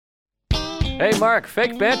Hey, Mark,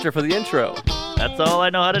 fake banter for the intro. That's all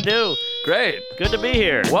I know how to do. Great. Good to be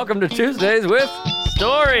here. Welcome to Tuesdays with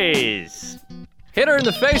Stories. Hit her in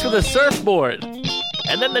the face with a surfboard.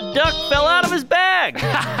 And then the duck fell out of his bag.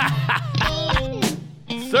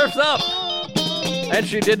 Surf's up. And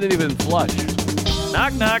she didn't even flush.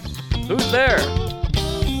 Knock, knock. Who's there?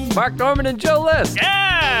 Mark Norman and Joe List.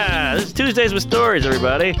 Yeah! This is Tuesdays with Stories,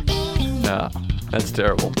 everybody. Nah, that's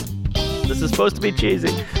terrible. This is supposed to be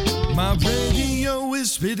cheesy. My radio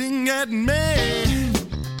is spitting at me. And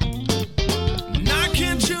I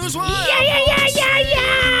can't choose one.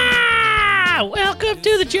 Yeah! Welcome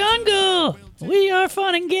to the jungle. We are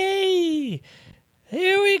fun and gay.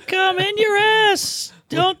 Here we come in your ass.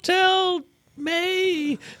 Don't tell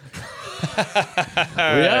me.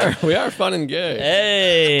 We are fun and gay.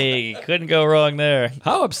 Hey, couldn't go wrong there.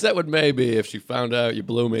 How upset would May be if she found out you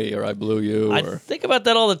blew me or I blew you? I think about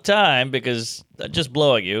that all the time because just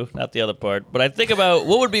blowing you, not the other part. But I think about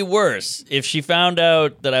what would be worse if she found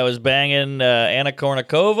out that I was banging Anna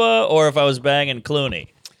Kournikova or if I was banging Clooney.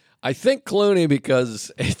 I think Clooney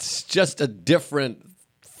because it's just a different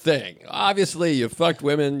thing. Obviously, you fucked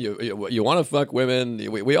women. You want to fuck women.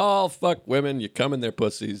 We all fuck women. You come in their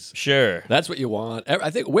pussies. Sure. That's what you want. I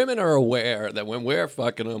think women are aware that when we're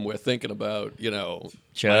fucking them, we're thinking about, Chuck.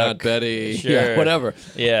 my Aunt Betty, Sure. yeah, whatever.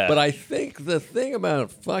 Yeah. But I think the thing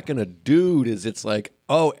about fucking a dude is it's like,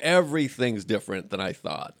 oh, everything's different than I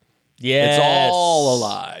thought. Yes. It's all a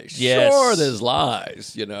lie. Yes. Sure, there's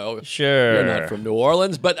lies, Sure. You're not from New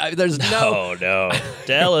Orleans, but there's No.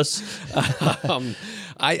 Tell us.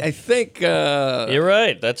 I think You're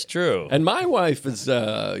right. That's true. and my wife is,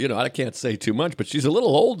 I can't say too much, but she's a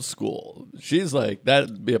little old school. She's like,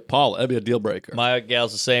 that'd be a deal breaker. My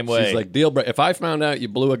gal's the same way. She's like, deal breaker. If I found out you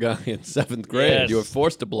blew a guy in 7th grade, Yes. you were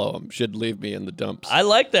forced to blow him, she'd leave me in the dumps. I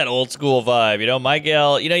like that old school vibe. My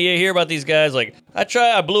gal, you hear about these guys like,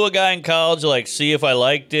 I blew a guy in college to like see if I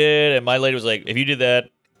liked it. And my lady was like, if you did that,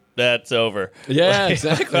 that's over. Yeah,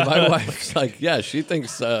 exactly. My wife's like, yeah, she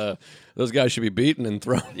thinks those guys should be beaten and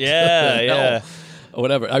thrown. Yeah, to yeah. hell. Or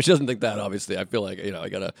whatever. She doesn't think that. Obviously, I feel like I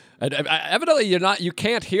gotta. Evidently, you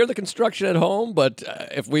can't hear the construction at home. But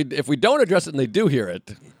if we don't address it and they do hear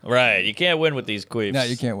it, Right. You can't win with these queefs. No,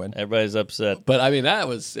 you can't win. Everybody's upset. but I mean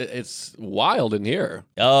it's wild in here.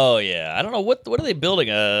 Oh, yeah. I don't know. What are they building?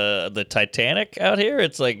 The Titanic out here?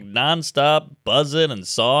 It's like nonstop buzzing and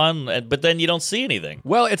sawing, but then you don't see anything.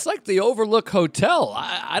 Well, it's like the Overlook Hotel.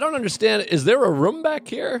 I don't understand. Is there a room back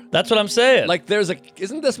here? That's what I'm saying. Like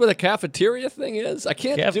isn't this where the cafeteria thing is? I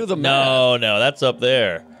can't do the math. No, that's up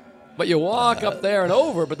there. But you walk up there and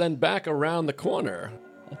over, but then back around the corner.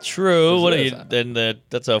 True. Where's What are this you? at? Then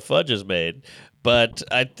that's how fudge is made. But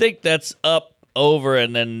I think that's up over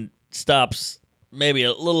and then stops maybe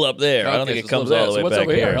a little up there. I don't Okay, think it so comes all the so way what's back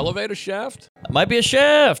over here? here. Elevator shaft? Might be a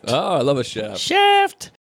shaft. Oh, I love a shaft.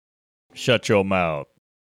 Shaft. Shut your mouth.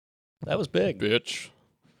 That was big. Bitch.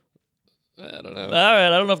 I don't know. All right.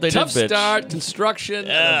 I don't know if they Tough did bitch. start, construction,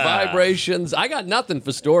 Yeah. vibrations. I got nothing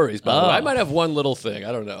for stories, by the way. Oh. I might have one little thing.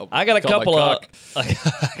 I don't know. I got a Call my couple of cock.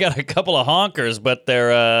 I got a couple of honkers, but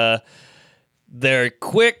they're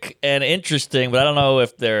quick and interesting. But I don't know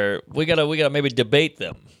if we gotta maybe debate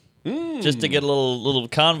them just to get a little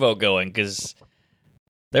convo going because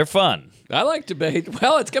they're fun. I like debate.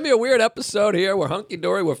 Well, it's going to be a weird episode here. We're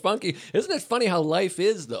hunky-dory. We're funky. Isn't it funny how life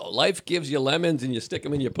is, though? Life gives you lemons and you stick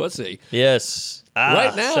them in your pussy. Yes.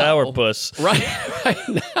 Right now. Sourpuss. Right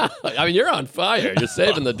now. I mean, you're on fire. You're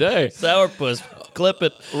saving the day. Sourpuss. Clip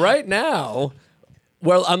it. Right now,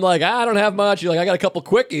 well, I'm like, I don't have much. You're like, I got a couple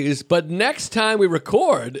quickies. But next time we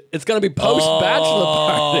record, it's going to be post-bachelor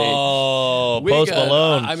party. Oh, We Post got-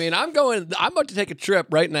 Malone. I mean, I'm about to take a trip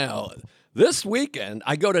right now. This weekend,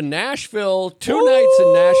 I go to Nashville, 2 nights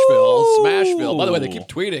in Nashville, Smashville. By the way, they keep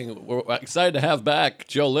tweeting. We're excited to have back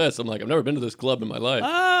Joe List. I'm like, I've never been to this club in my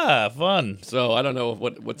life. Fun. So I don't know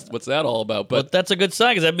what's that all about. But But that's a good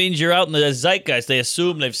sign because that means you're out in the zeitgeist. They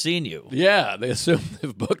assume they've seen you. yeah, they assume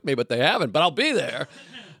they've booked me, but they haven't. But I'll be there,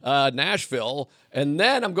 Nashville. And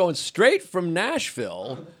then I'm going straight from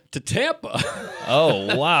Nashville to Tampa.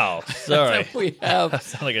 Oh, wow. Sorry. We have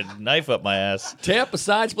Sound like a knife up my ass. Tampa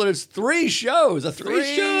Side Splitters, 3 shows. A 3,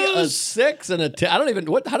 a shows? 6, and a 10. I don't even,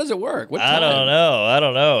 how does it work? What I time? don't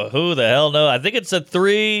know. Who the hell knows? I think it's a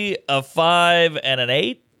 3, a 5, and an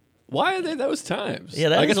 8. Why are they those times? Yeah,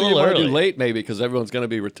 that I is guess a we little want to early. do late maybe because everyone's going to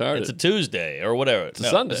be retarded. It's a Tuesday or whatever. a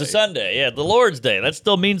Sunday. It's a Sunday. Yeah, the Lord's Day. That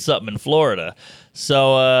still means something in Florida.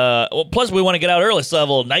 So, plus we want to get out early, so I have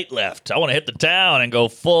a little night left. I want to hit the town and go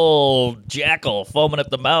full jackal, foaming at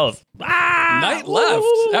the mouth. Night left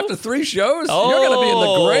after 3 shows? Oh, You're going to be in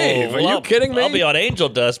the grave. Are well, you kidding me? I'll be on angel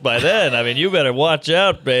dust by then. I mean, you better watch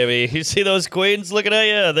out, baby. You see those queens looking at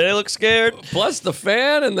you? They look scared. Plus the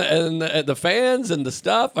fan and the fans and the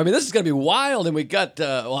stuff. I mean, this is going to be wild. And we got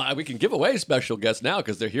we can give away special guests now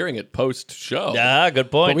because they're hearing it post show. Yeah, good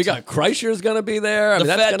point. But we got Kreischer's going to be there. I The mean,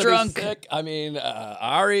 that's fat going to drunk. be sick. I mean,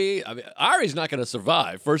 Ari. I mean, Ari's not going to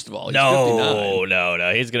survive. First of all, he's 59.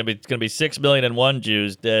 No. He's gonna be 6 million and one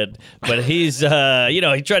Jews dead. But he's he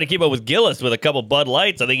tried to keep up with Gillis with a couple Bud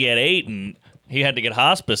Lights. I think he had 8 and he had to get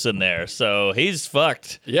hospice in there. So he's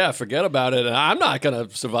fucked. Yeah, forget about it. And I'm not going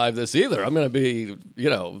to survive this either. I'm going to be,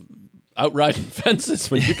 out riding fences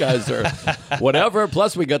when you guys are whatever.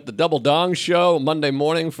 Plus, we got the Double Dong show Monday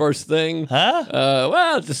morning, first thing. Huh?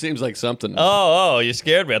 Well, it just seems like something. Oh, you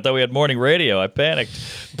scared me. I thought we had morning radio. I panicked.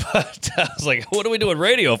 But I was like, what are we doing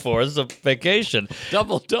radio for? This is a vacation.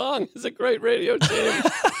 Double Dong is a great radio team.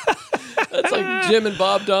 That's like Jim and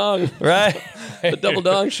Bob Dong. Right? The Double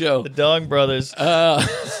Dong show. The Dong Brothers.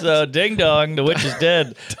 So Ding Dong, the witch is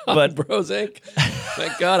dead. But Bros Inc.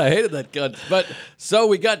 Thank God, I hated that gun. But so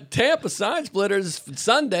we got Tampa Sign Splitters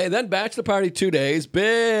Sunday, then Bachelor Party 2 days.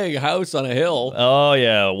 Big house on a hill. Oh,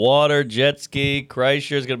 yeah. Water, jet ski.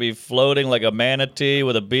 Kreischer's going to be floating like a manatee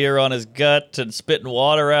with a beer on his gut and spitting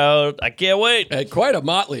water out. I can't wait. Hey, quite a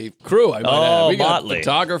motley crew, I might add. We got motley.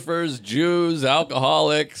 photographers, Jews,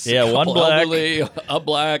 alcoholics. Yeah, a one couple black. elderly, a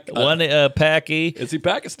black. One Packy. Is he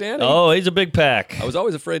Pakistani? Oh, he's a big pack. I was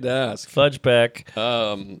always afraid to ask. Fudge pack.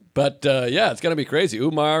 But yeah, it's gonna be crazy.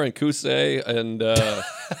 Umar and Kusei and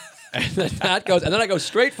and then I go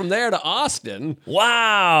straight from there to Austin,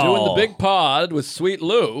 Wow. doing the big pod with Sweet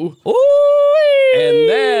Lou, Ooh-wee. and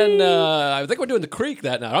then I think we're doing the Creek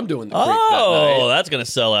that night. I'm doing the Creek that Oh, night. that's going to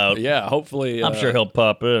sell out. Yeah, hopefully. I'm sure he'll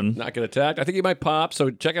pop in. not get attacked. I think he might pop. So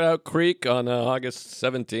check it out, Creek on August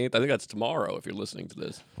 17th. I think that's tomorrow. If you're listening to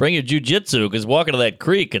this. Bring your jujitsu, because walking to that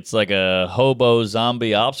creek, it's like a hobo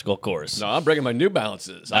zombie obstacle course. No, I'm bringing my New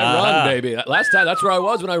Balances. I Ah. run, baby. Last time, that's where I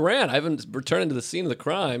was when I ran. I haven't returned to the scene of the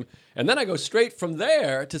crime. And then I go straight from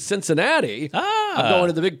there to Cincinnati. I'm going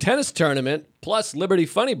to the big tennis tournament, plus Liberty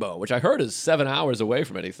Funny Bone, which I heard is 7 hours away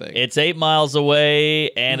from anything. It's 8 miles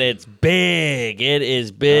away, and it's big. It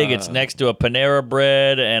is big. It's next to a Panera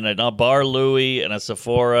Bread and a Bar Louie and a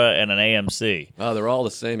Sephora and an AMC. Oh, they're all the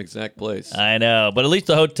same exact place. I know, but at least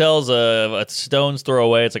the hotel's a stone's throw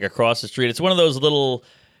away. It's like across the street. It's one of those little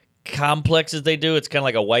complexes they do. It's kind of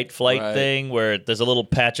like a white flight Right. thing where there's a little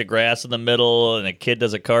patch of grass in the middle, and a kid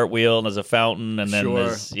does a cartwheel, and there's a fountain, and then Sure.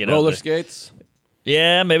 there's Roller skates?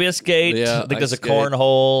 yeah, maybe a skate. Yeah, I think there's a ice skate. Mm-hmm.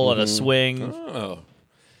 cornhole and a swing. Oh.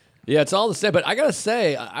 Yeah, it's all the same. But I got to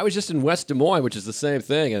say, I was just in West Des Moines, which is the same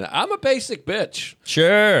thing. And I'm a basic bitch.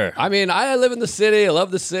 Sure. I mean, I live in the city. I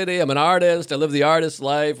love the city. I'm an artist. I live the artist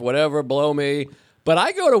life, whatever, blow me. But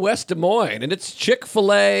I go to West Des Moines, and it's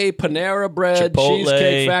Chick-fil-A, Panera Bread, Chipotle.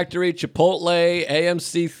 Cheesecake Factory, Chipotle,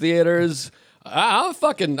 AMC theaters.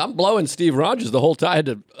 I'm blowing Steve Rogers the whole time. I had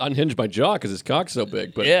to unhinge my jaw because his cock's so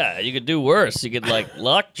big. But Yeah, you could do worse. You could like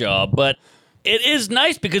lockjaw, but it is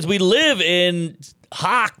nice because we live in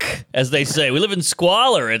hock, as they say. We live in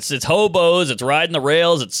squalor. It's hobos. It's riding the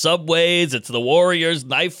rails. It's subways. It's the warriors,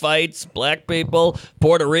 knife fights, black people,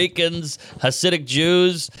 Puerto Ricans, Hasidic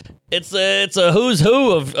Jews. It's a who's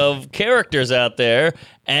who of characters out there.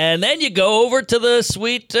 And then you go over to the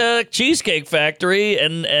sweet Cheesecake Factory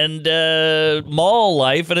and mall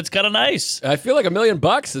life, and it's kind of nice. I feel like $1 million.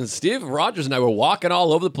 And Steve Rogers and I were walking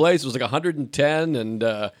all over the place. It was like 110. And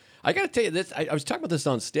I got to tell you this. I was talking about this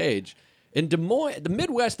on stage. In Des Moines, the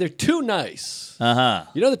Midwest, they're too nice. Uh-huh.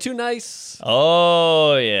 You know the too nice?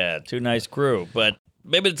 Oh, yeah. Too nice crew. But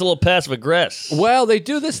maybe it's a little passive-aggressive. Well, they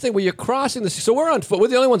do this thing where you're crossing the... So we're on foot. We're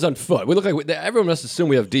the only ones on foot. We look like... everyone must assume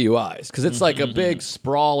we have DUIs because it's like a big,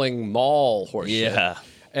 sprawling mall horse shit. Yeah.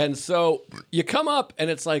 And so you come up, and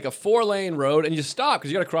it's like a 4-lane road, and you stop because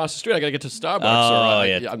you got to cross the street. I got to get to Starbucks. Oh,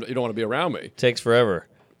 yeah. You don't want to be around me. Takes forever.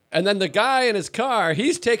 And then the guy in his car,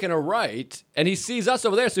 he's taking a right, and he sees us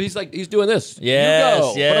over there, so he's doing this. Yes, you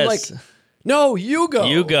go. yes. But I'm like, no, you go.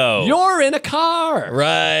 You go. You're in a car.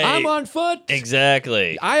 Right. I'm on foot.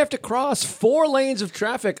 Exactly. I have to cross 4 lanes of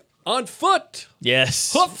traffic on foot.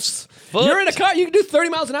 Yes. Hoofs. Foot. You're in a car. You can do 30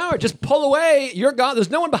 miles an hour. Just pull away. You're gone. There's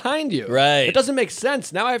no one behind you. Right. It doesn't make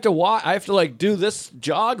sense. Now I have to walk. I have to like do this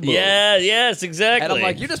jog move. Yeah, yes, exactly. And I'm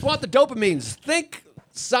like, you just want the dopamines. Think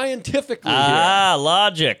scientifically here.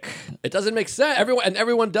 Logic. It doesn't make sense.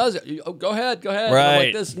 Everyone does it. Oh, go ahead. And I'm Right.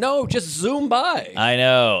 like this. No, just zoom by. I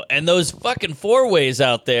know. And those fucking four-ways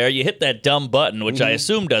out there, you hit that dumb button, which I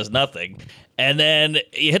assume does nothing, and then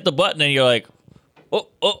you hit the button and you're like, oh,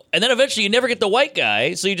 and then eventually you never get the white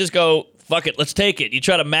guy, so you just go, fuck it, let's take it. You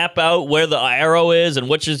try to map out where the arrow is and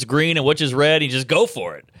which is green and which is red, and you just go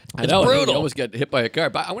for it. I It's know, brutal. You almost get hit by a car.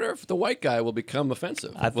 But I wonder if the white guy will become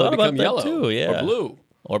offensive. I will thought it become about that yellow too, yeah. or blue?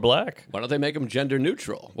 Or black. Why don't they make him gender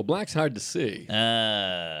neutral? Well, black's hard to see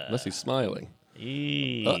unless he's smiling.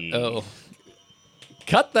 Uh-oh.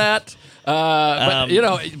 Cut that. But,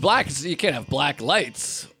 black, you can't have black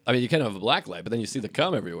lights. I mean, you can have a black light, but then you see the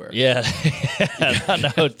cum everywhere. Yeah. Not in a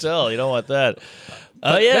hotel. You don't want that.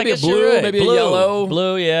 Oh, yeah. Maybe I a guess you're blue, right. maybe a yellow.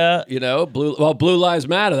 Blue, yeah. Blue. Well, blue lives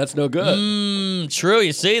matter. That's no good. True.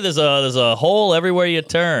 You see, there's a hole everywhere you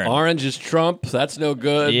turn. Orange is Trump. That's no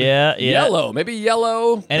good. Yeah. Yellow. Maybe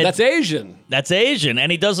yellow. And that's Asian. That's Asian,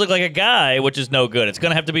 and he does look like a guy, which is no good. It's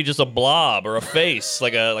gonna have to be just a blob or a face,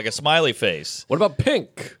 like a smiley face. What about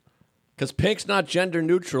pink? Because pink's not gender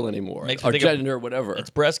neutral anymore. Makes me Or think of- gender whatever. It's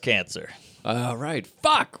breast cancer. Right.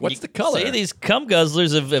 Fuck. What's the color? See, these cum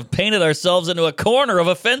guzzlers have painted ourselves into a corner of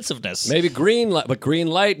offensiveness. Maybe green light, but green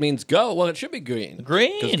light means go. Well, it should be green.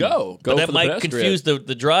 Green. 'Cause go. But for that the might pedestrian. confuse the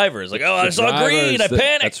drivers. Like, oh, I The saw green, I drivers,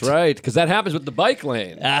 panicked. That's right, because that happens with the bike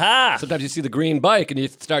lane. Aha. Sometimes you see the green bike and you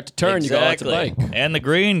start to turn. Exactly. You go, oh, it's a bike. And the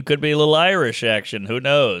green could be a little Irish action. Who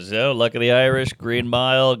knows? Luck of the Irish, green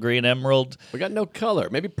mile, green emerald. We got no color.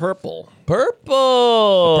 Maybe purple.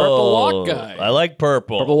 Purple. Purple walk guy. I like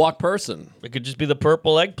purple. Purple walk person. It could just be the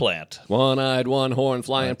purple eggplant. One-eyed, one-horn,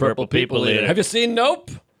 flying Purple purple people people eater. eater. Have you seen Nope?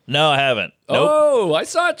 No, I haven't. Nope. Oh, I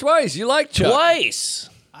saw it twice. You like Chuck? Twice.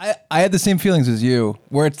 I had the same feelings as you,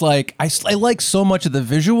 where it's like I like so much of the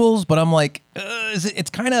visuals, but I'm like, it's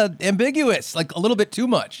kind of ambiguous, like a little bit too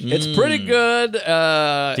much. It's pretty good.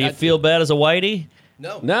 Do you feel bad as a whitey?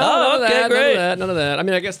 No. No, Oh, none of okay, that, great. None of that. I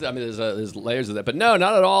mean, I guess there's layers of that, but no,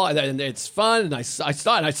 not at all. And it's fun. And I saw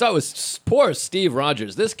it was poor Steve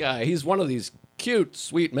Rogers. This guy, he's one of these cute,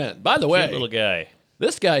 sweet men. By the way, Cute little guy.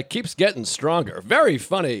 this guy keeps getting stronger. Very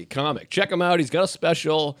funny comic. Check him out. He's got a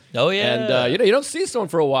special. Oh, yeah. And you don't see someone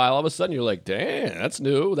for a while. All of a sudden, you're like, damn, that's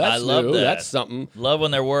new. That's I love new. that. That's something. Love when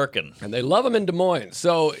they're working. And they love him in Des Moines.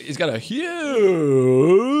 So he's got a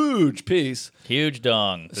huge piece. Huge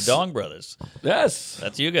dong. The Dong Brothers. Yes,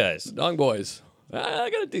 That's you guys. Dong Boys. I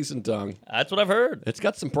got a decent tongue. That's what I've heard. It's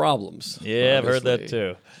got some problems. Yeah, I've heard that obviously.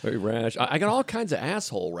 too. Very rash. I got all kinds of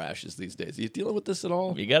asshole rashes these days. Are you dealing with this at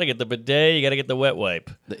all? You got to get the bidet. You got to get the wet wipe.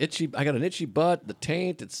 I got an itchy butt, the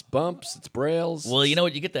taint, it's bumps, it's brails. Well, you know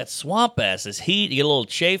what? You get that swamp ass, this heat. You get a little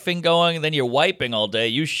chafing going, and then you're wiping all day.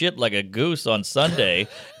 You shit like a goose on Sunday,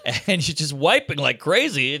 and you're just wiping like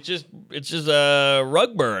crazy. It's just a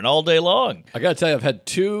rug burn all day long. I gotta tell you, I've had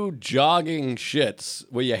 2 jogging shits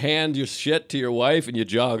where you hand your shit to your wife and you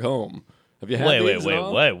jog home. Have you had Wait, these at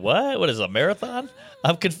all? what? What is a marathon?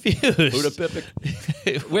 I'm confused. Buddha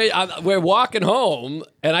Pipic. Wait, we're walking home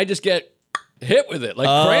and I just get hit with it like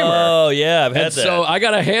Kramer. Oh, yeah, I've had And that. so I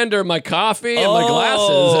gotta hand her my coffee and my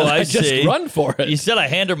glasses, and I just see. run for it. You said I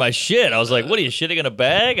hand her my shit. I was like, what are you shitting in a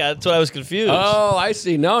bag? That's what I was confused. Oh, I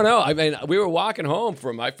see. No. I mean, we were walking home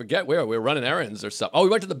from, I forget where. We were running errands or something. Oh, we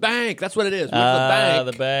went to the bank. That's what it is. We went to the bank.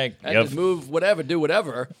 The bank. Had Yep. to move whatever, do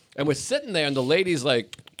whatever. And we're sitting there, and the lady's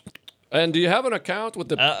like, and do you have an account with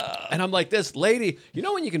the... and I'm like, this lady, you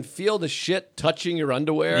know when you can feel the shit touching your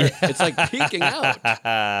underwear? It's like peeking out.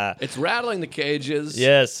 It's rattling the cages.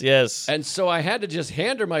 Yes. And so I had to just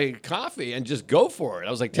hand her my coffee and just go for it.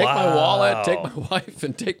 I was like, take my Wow. wallet, take my wife,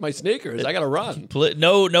 and take my sneakers. I got to run.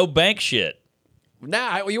 No bank shit.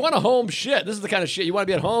 Nah, you want a home shit. This is the kind of shit you want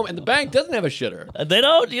to be at home, and the bank doesn't have a shitter. They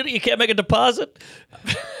don't. You can't make a deposit.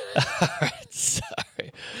 All right,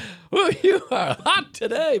 sorry, Ooh, you are hot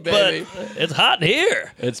today, but baby. it's hot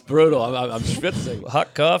here. It's brutal. I'm schwitzing.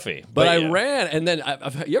 Hot coffee. But I yeah. ran, and then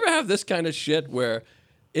you ever have this kind of shit where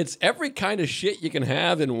it's every kind of shit you can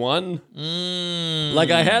have in one?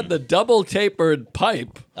 Like I had the double tapered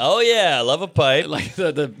pipe, Oh yeah, I love a pipe. like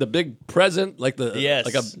the big present, like Yes.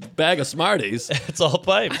 like a bag of Smarties. It's all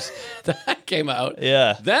pipes. That came out.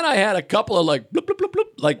 Yeah. Then I had a couple of like bloop, bloop, bloop, bloop,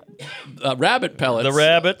 like rabbit pellets. The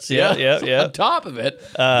rabbits. Yeah. On top of it,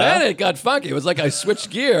 then it got funky. It was like I switched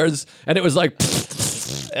gears, and it was like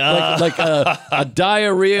like a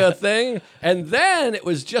diarrhea thing, and then it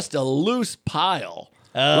was just a loose pile,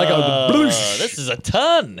 like a bloosh. This is a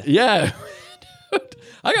ton. Yeah.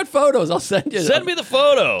 I got photos. I'll send you. Send me the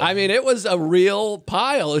photo. I mean, it was a real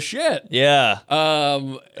pile of shit. Yeah.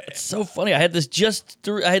 Um, It's so funny. I had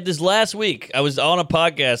this last week. I was on a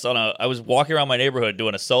podcast I was walking around my neighborhood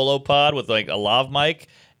doing a solo pod with like a lav mic.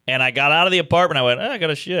 And I got out of the apartment. I went, I got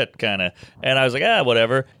a shit, kind of. And I was like,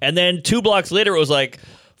 whatever. And then 2 blocks later, it was like,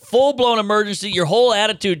 full-blown emergency. Your whole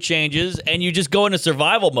attitude changes, and you just go into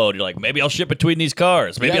survival mode. You're like, maybe I'll shit between these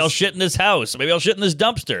cars. Maybe Yes. I'll shit in this house. Maybe I'll shit in this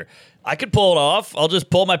dumpster. I could pull it off. I'll just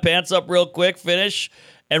pull my pants up real quick, finish,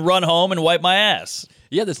 and run home and wipe my ass.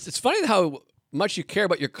 yeah, it's funny how much you care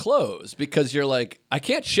about your clothes because you're like, I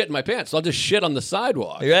can't shit in my pants, so I'll just shit on the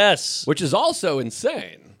sidewalk. Yes. Which is also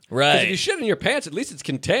insane. 'Cause Right. if you shit in your pants, at least it's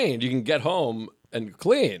contained. You can get home and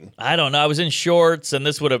clean. I don't know. I was in shorts, and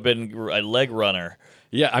this would have been a leg runner.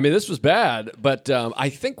 Yeah, I mean, this was bad, but I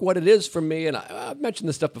think what it is for me, and I've mentioned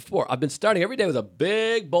this stuff before, I've been starting every day with a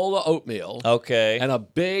big bowl of oatmeal Okay. and a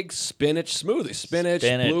big spinach smoothie. Spinach,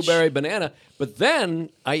 Spinach. blueberry, banana. But then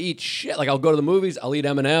I eat shit. Like I'll go to the movies, I'll eat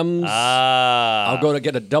M&Ms. Ah. I'll go to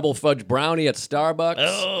get a double fudge brownie at Starbucks.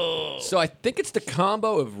 Oh. So I think it's the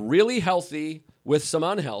combo of really healthy with some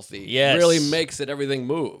unhealthy. Yes. Really makes it everything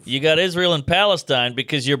move. You got Israel and Palestine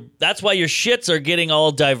because that's why your shits are getting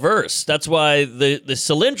all diverse. That's why the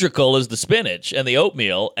cylindrical is the spinach and the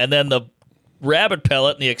oatmeal, and then the rabbit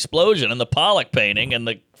pellet and the explosion and the Pollock painting and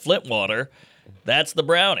the Flint water. That's the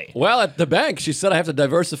brownie. Well, at the bank, she said I have to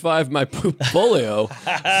diversify my portfolio.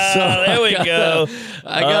 There we go.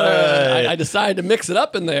 I decided to mix it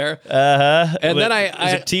up in there. And then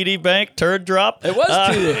Is it TD Bank turd drop? It was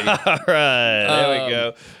TD. All right, there we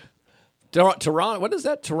go. Toronto. What is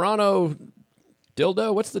that? Toronto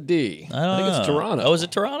dildo? What's the D? I think it's Toronto. Oh, is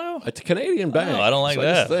it Toronto? It's a Canadian bank. I don't like so that.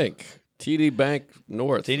 I just think TD Bank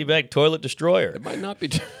North. TD Bank toilet destroyer. It might not be.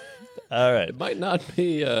 All right. It might not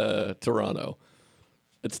be Toronto.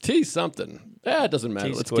 It's T something. Yeah, it doesn't matter.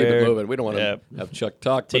 T Let's keep squared. it moving. We don't want to Yeah. have Chuck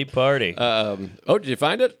talk. Tea but, party. did you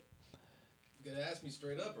find it? You gotta ask me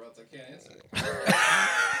straight up, or else I can't answer.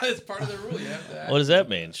 It's part of the rule. You have to ask. What does that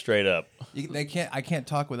mean? Straight up. They can't. I can't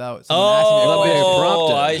talk without someone asking me. Not being a question.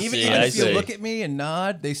 prompted. I Even see. if I you see. look at me and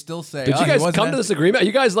nod, they still say. Did "Oh, you he guys wasn't come to asking-" this agreement? Are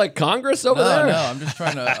you guys like Congress over No, there? no. I'm just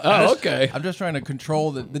trying to. Oh, okay. I'm just trying to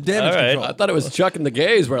control the damage All right. control. I thought it was Chuck and the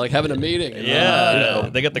gays were like having a meeting. and, Yeah,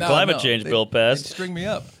 they got the No, climate no, change they- bill They passed. string me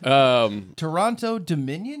up. Toronto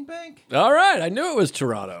Dominion Bank. all right, I knew it was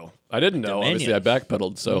Toronto. I didn't know. Dominion. Obviously, I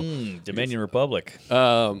backpedaled. So, Dominion Republic.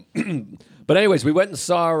 but anyways, we went and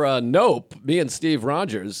saw Nope. Me and Steve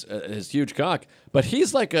Rogers, his huge cock. But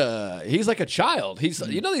he's like a child. He's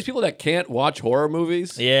you know these people that can't watch horror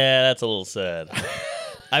movies. Yeah, that's a little sad.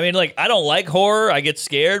 I mean, like, I don't like horror. I get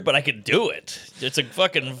scared, but I can do it. It's a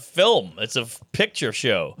fucking film. It's a picture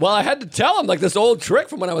show. Well, I had to tell him like this old trick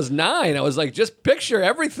from when I was 9. I was like, just picture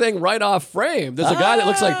everything right off frame. There's a guy that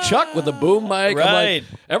looks like Chuck with a boom mic. I'm Right. like,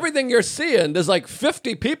 everything you're seeing, there's like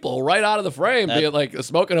 50 people right out of the frame, being like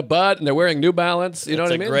smoking a butt and they're wearing New Balance. You know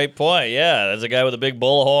That's what I a mean? great point. Yeah, there's a guy with a big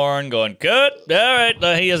bullhorn going, "Cut." All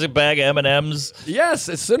right, he has a bag of M&Ms. Yes.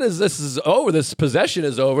 As soon as this is over, this possession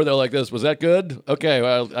is over. They're like, "This was that good? Okay,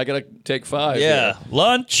 well, I gotta take 5. Yeah, here."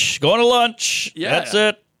 lunch. Going to lunch. Yeah. That's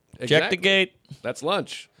it. Check Exactly. the gate. That's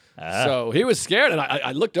lunch. So he was scared, and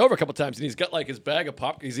I looked over a couple times, and he's got like his bag of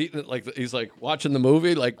popcorn. He's eating it like he's like watching the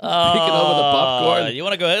movie, like peeking over the popcorn. You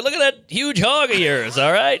want to go? Hey, look at that huge hog of yours.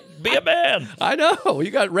 All right, be a man. I know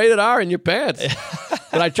you got rated R in your pants,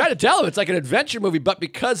 but I tried to tell him it's like an adventure movie. But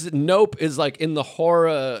because Nope is like in the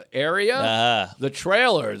horror area, the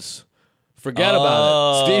trailers, forget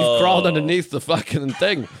about it. Steve crawled underneath the fucking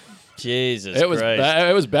thing. Jesus It was Christ. bad.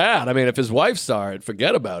 It was bad. I mean, if his wife saw it,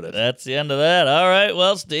 forget about it. That's the end of that. All right.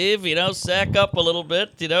 Well, Steve, sack up a little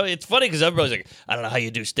bit. It's funny because everybody's like, I don't know how you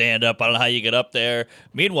do stand up. I don't know how you get up there.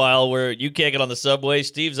 Meanwhile, where you can't get on the subway,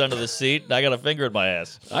 Steve's under the seat, and I got a finger in my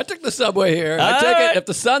ass. I took the subway here. I All take right. it if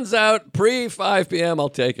the sun's out pre 5 p.m. I'll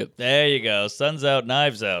take it. There you go. Sun's out,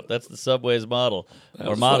 knives out. That's the subway's model That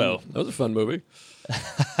or was motto. fun. That was a fun movie.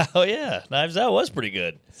 Oh, yeah. Knives Out was pretty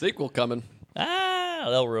good. Sequel coming.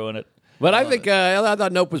 They'll ruin it. But I think I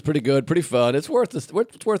thought Nope was pretty good, pretty fun. It's worth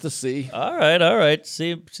a C. All right.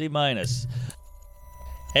 C minus.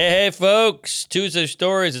 Hey, folks. Tuesday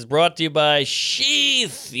Stories is brought to you by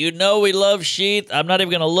Sheath. You know we love Sheath. I'm not even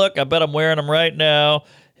going to look. I bet I'm wearing them right now.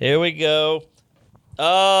 Here we go.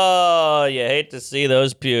 Oh, you hate to see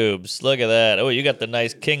those pubes. Look at that. Oh, you got the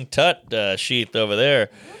nice King Tut sheath over there.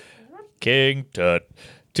 King Tut.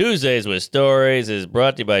 Tuesdays with Stories is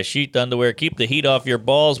brought to you by Sheath Underwear. Keep the heat off your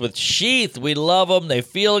balls with Sheath. We love them. They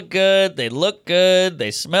feel good. They look good.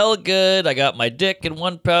 They smell good. I got my dick in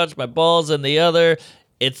one pouch, my balls in the other.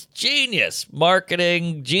 It's genius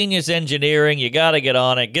marketing, genius engineering. You got to get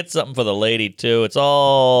on it. Get something for the lady, too. It's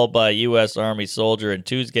all by U.S. Army soldier and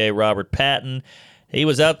Tuesday Robert Patton. He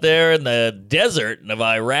was out there in the desert of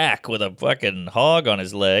Iraq with a fucking hog on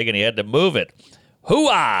his leg, and he had to move it.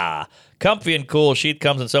 Hoo-ah! Comfy and cool. Sheath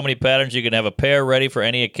comes in so many patterns you can have a pair ready for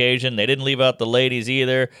any occasion. They didn't leave out the ladies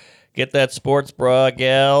either. Get that sports bra,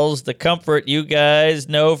 gals. The comfort you guys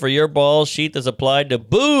know for your balls. Sheath is applied to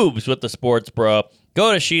boobs with the sports bra.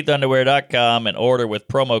 Go to sheathunderwear.com and order with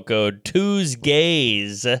promo code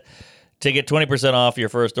TUESGAYS to get 20% off your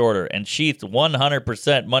first order. And Sheath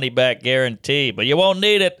 100% money-back guarantee. But you won't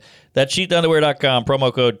need it. That's sheathunderwear.com,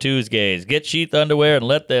 promo code TUESGAYS. Get Sheath Underwear and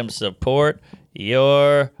let them support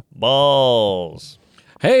your balls.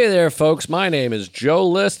 Hey there, folks. My name is Joe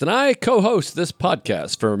List, and I co-host this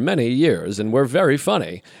podcast for many years, and we're very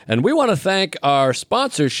funny. And we want to thank our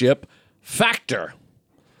sponsorship, Factor.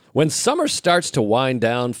 When summer starts to wind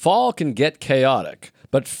down, fall can get chaotic,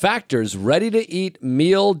 but Factor's ready-to-eat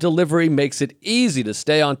meal delivery makes it easy to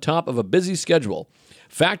stay on top of a busy schedule.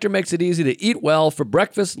 Factor makes it easy to eat well for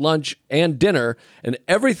breakfast, lunch, and dinner, and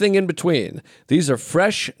everything in between. These are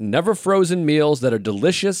fresh, never-frozen meals that are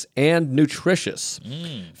delicious and nutritious.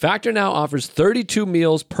 Factor now offers 32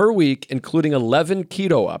 meals per week, including 11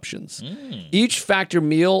 keto options. Each Factor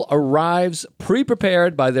meal arrives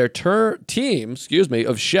pre-prepared by their team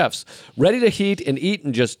of chefs, ready to heat and eat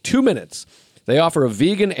in just 2 minutes. They offer a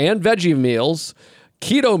vegan and veggie meals,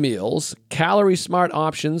 keto meals, calorie-smart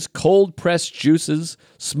options, cold-pressed juices,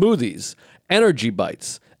 smoothies, energy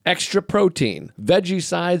bites, extra protein, veggie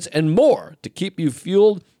sides, and more to keep you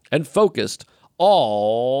fueled and focused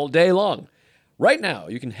all day long. Right now,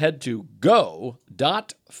 you can head to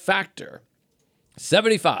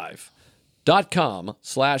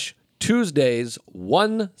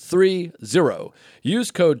go.factor75.com/Tuesdays130.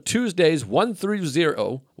 Use code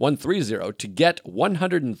Tuesdays130 to get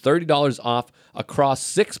 $130 off across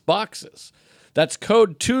 6 boxes. That's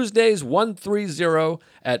code Tuesdays130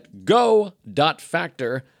 at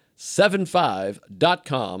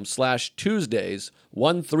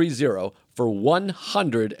go.factor75.com/Tuesdays130 for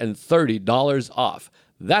 $130 off.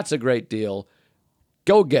 That's a great deal.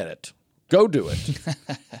 Go get it. Go do it.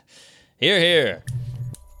 Hear, hear.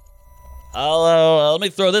 Let me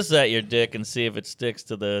throw this at your dick and see if it sticks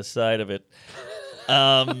to the side of it.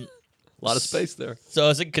 A lot of space there. So I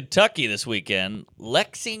was in Kentucky this weekend.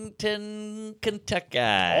 Lexington, Kentucky.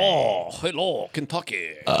 Oh, hello,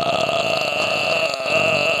 Kentucky.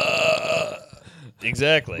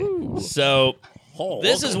 Exactly. So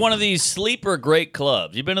this is one of these sleeper great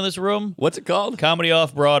clubs. You been to this room? What's it called? Comedy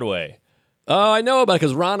Off Broadway. Oh, I know about it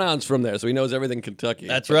because Ronon's from there, so he knows everything Kentucky.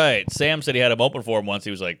 That's right. Sam said he had him open for him once.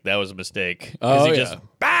 He was like, that was a mistake. Oh, he yeah. just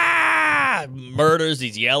murders,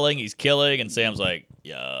 he's yelling, he's killing, and Sam's like,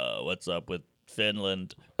 yo, what's up with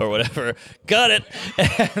Finland or whatever? Got it.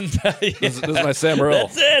 And This is my Sam Earl.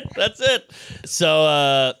 That's it.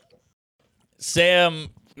 So Sam,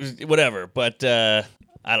 whatever, but I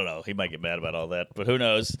don't know. He might get mad about all that, but who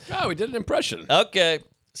knows? Oh, we did an impression. Okay.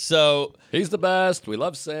 So He's the best. We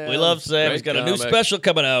love Sam. He's got a new special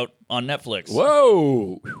coming out on Netflix.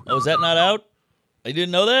 Whoa. Oh, is that not out? You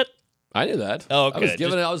didn't know that? I knew that. Oh, okay.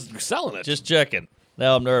 I was selling it. Just checking.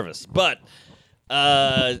 Now I'm nervous. But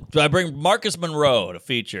I bring Marcus Monroe to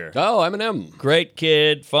feature. Oh, Eminem. Great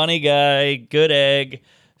kid, funny guy, good egg.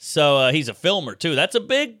 So he's a filmer too. That's a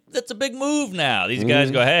big move now. These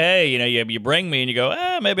guys go, hey, you bring me, and you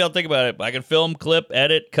go, maybe I'll think about it. I can film, clip,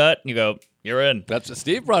 edit, cut, and you go, you're in.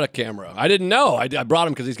 Steve brought a camera. I didn't know. I brought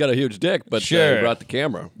him because he's got a huge dick, but Sure. he brought the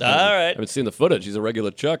camera. All right. I haven't seen the footage. He's a regular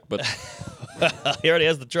Chuck, but He already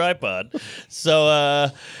has the tripod. So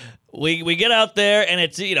we get out there, and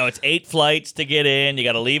it's 8 flights to get in. You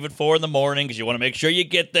got to leave at 4 in the morning because you want to make sure you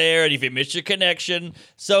get there, and if you miss your connection.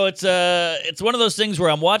 So it's one of those things where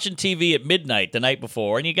I'm watching TV at midnight the night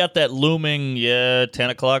before, and you got that looming 10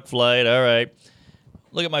 o'clock flight. All right.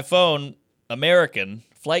 Look at my phone. American.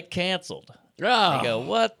 Flight canceled. I go,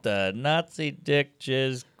 what the Nazi dick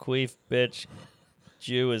jizz queef bitch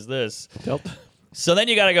Jew is this? Delta. So then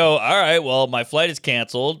you got to go, all right, well, my flight is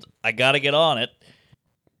canceled. I got to get on it.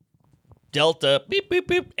 Delta, beep, beep,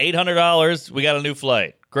 beep, $800. We got a new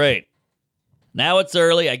flight. Great. Now it's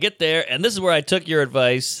early. I get there, and this is where I took your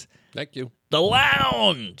advice. Thank you. The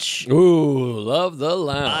lounge. Ooh, love the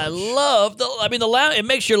lounge. I love the lounge. It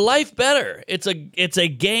makes your life better. It's a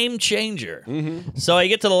game changer. Mm-hmm. So I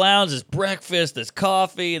get to the lounge. There's breakfast. There's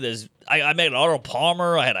coffee. I made an Arnold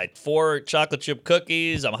Palmer. I had 4 chocolate chip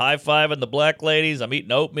cookies. I'm high-fiving the black ladies. I'm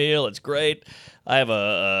eating oatmeal. It's great. I have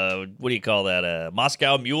a what do you call that? A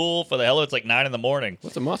Moscow Mule for the hell of it. It's like 9 in the morning.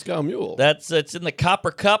 What's a Moscow Mule? It's in the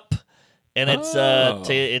copper cup, and it's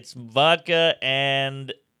it's vodka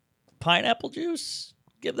and pineapple juice.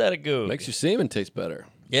 Give that a go. Makes your semen taste better.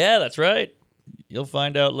 Yeah, that's right. You'll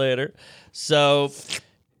find out later. So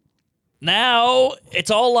now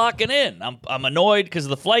it's all locking in. I'm annoyed because of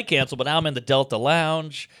the flight canceled, but now I'm in the Delta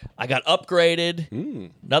Lounge. I got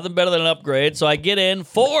upgraded. Nothing better than an upgrade. So I get in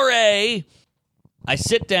 4A. I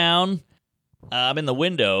sit down. I'm in the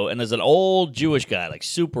window, and there's an old Jewish guy, like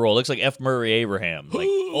super old. Looks like F. Murray Abraham. Like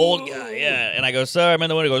old guy, yeah. And I go, sorry, I'm in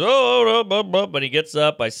the window. He goes, oh, but he gets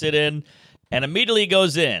up. I sit in, and immediately he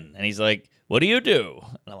goes in. And he's like, what do you do?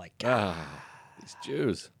 And I'm like, God. These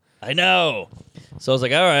Jews. I know. So I was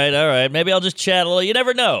like, all right. Maybe I'll just chat a little. You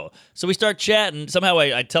never know. So we start chatting. Somehow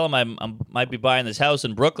I tell him I might be buying this house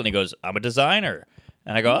in Brooklyn. He goes, I'm a designer.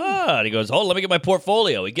 And I go, And he goes, let me get my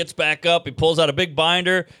portfolio. He gets back up. He pulls out a big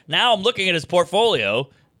binder. Now I'm looking at his portfolio.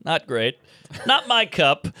 Not great. Not my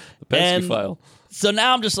cup. The Penske file. So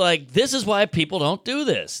now I'm just like, this is why people don't do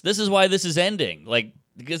this. This is why this is ending. Like,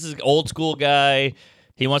 this is an old school guy.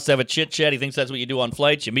 He wants to have a chit-chat. He thinks that's what you do on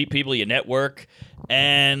flights. You meet people, you network.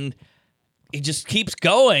 And he just keeps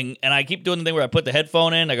going. And I keep doing the thing where I put the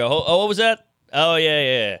headphone in. I go, what was that? Oh,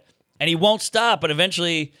 yeah. And he won't stop. And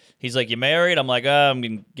eventually, he's like, you married? I'm like,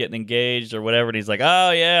 I'm getting engaged or whatever. And he's like,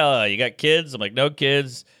 oh, yeah, you got kids? I'm like, no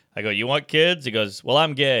kids. I go, you want kids? He goes, well,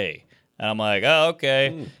 I'm gay. And I'm like, oh,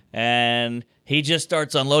 okay. And he just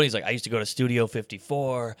starts unloading. He's like, I used to go to Studio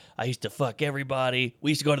 54. I used to fuck everybody.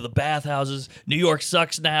 We used to go to the bathhouses. New York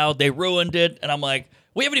sucks now. They ruined it. And I'm like,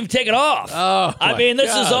 we haven't even taken off. Oh, I mean,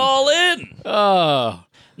 this is all in. Oh.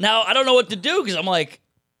 Now, I don't know what to do because I'm like,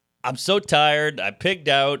 I'm so tired. I pigged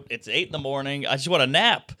out. It's 8 in the morning. I just want a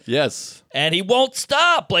nap. Yes. And he won't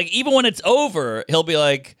stop. Like, even when it's over, he'll be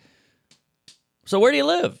like, so where do you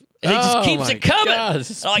live? And he just keeps it coming. God,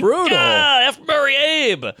 this is I'm like, brutal. God, F. Murray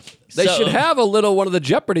Abe. They should have a little one of the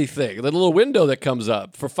Jeopardy thing, the little window that comes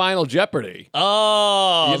up for Final Jeopardy.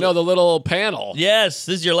 Oh. You know, the little panel. Yes,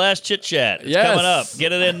 this is your last chit chat. It's Yes. coming up.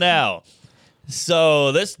 Get it in now.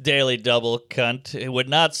 So this daily double cunt, it would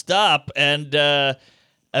not stop. And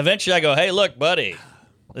eventually I go, hey, look, buddy.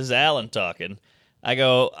 This is Alan talking. I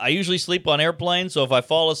go, I usually sleep on airplanes, so if I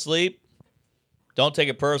fall asleep, don't take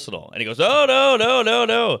it personal. And he goes, oh,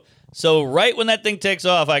 no. So right when that thing takes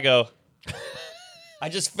off, I go, I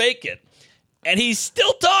just fake it. And he's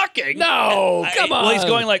still talking. No, come on. Well, he's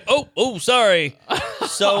going like, oh, sorry.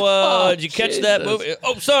 So did you catch that Jesus. movie?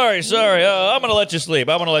 Oh, sorry. I'm going to let you sleep.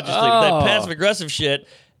 That passive aggressive shit.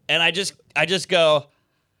 And I just go,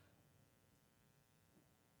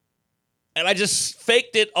 and I just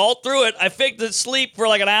faked it all through it. I faked it sleep for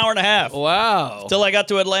like an hour and a half. Wow. Till I got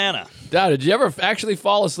to Atlanta. Dad, did you ever actually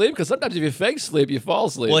fall asleep? Because sometimes if you fake sleep, you fall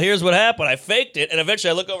asleep. Well, here's what happened. I faked it, and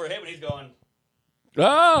eventually I look over at him, and he's going.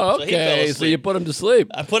 Oh, So he fell okay. So, asleep. you put him to sleep.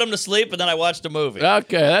 I put him to sleep, and then I watched a movie.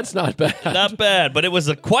 Okay, that's not bad. Not bad, but it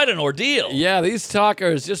was quite an ordeal. Yeah, these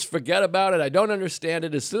talkers, just forget about it. I don't understand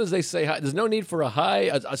it. As soon as they say hi, there's no need for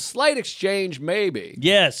a slight exchange, maybe.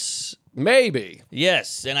 Yes. Maybe.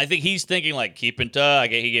 Yes, and I think he's thinking like, keep in touch.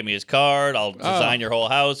 He gave me his card. I'll design your whole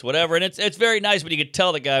house, whatever. And it's very nice, but you could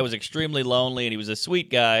tell the guy was extremely lonely, and he was a sweet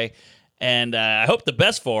guy. And I hope the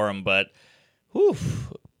best for him. But, whew,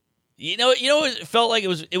 you know, it felt like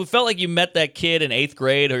it felt like you met that kid in 8th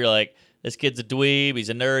grade, who you're like, this kid's a dweeb, he's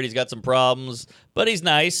a nerd, he's got some problems, but he's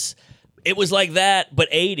nice. It was like that, but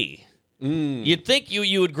 80. You'd think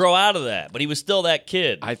you would grow out of that, but he was still that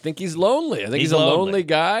kid. I think he's lonely. I think he's He's a lonely. lonely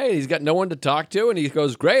guy. He's got no one to talk to, and he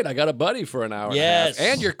goes, great, I got a buddy for an hour Yes. and a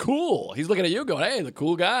half. And you're cool. He's looking at you going, hey, the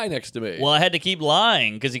cool guy next to me. Well, I had to keep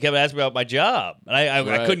lying because he kept asking me about my job, and I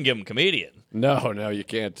Right. couldn't give him comedian. No, you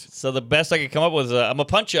can't. So the best I could come up with is I'm a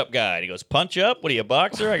punch-up guy. And he goes, punch up? What are you, a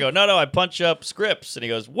boxer? I go, no, I punch up scripts. And he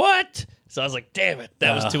goes, what? So I was like, damn it,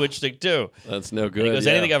 that was too interesting too. That's no good. And he goes,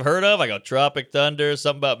 anything I've heard of? I go, Tropic Thunder,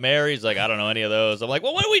 something about Mary. He's like, I don't know any of those. I'm like,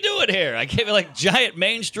 well, what are we doing here? I gave you like giant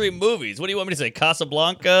mainstream movies. What do you want me to say?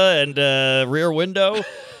 Casablanca and Rear Window?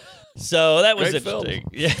 So that was Great film.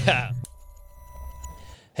 interesting. Yeah.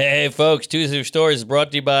 Hey, folks, Tuesday Stories is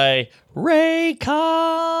brought to you by Raycon.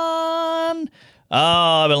 Oh,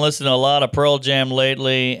 I've been listening to a lot of Pearl Jam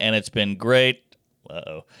lately, and it's been great.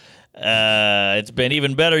 Uh-oh. It's been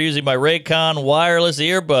even better using my Raycon wireless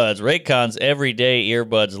earbuds. Raycon's everyday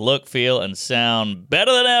earbuds look, feel, and sound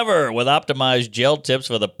better than ever with optimized gel tips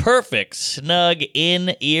for the perfect snug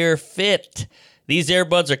in-ear fit. These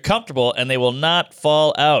earbuds are comfortable, and they will not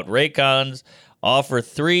fall out. Raycons Offer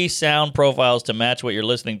 3 sound profiles to match what you're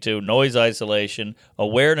listening to: noise isolation,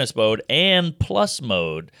 awareness mode, and plus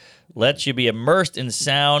mode. Lets you be immersed in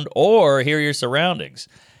sound or hear your surroundings.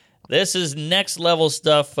 This is next level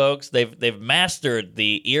stuff, folks. They've mastered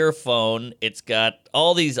the earphone. It's got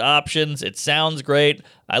all these options. It sounds great.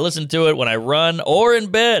 I listen to it when I run or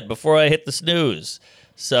in bed before I hit the snooze.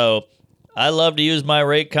 So I love to use my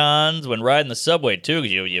Raycons when riding the subway too,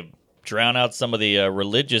 because you drown out some of the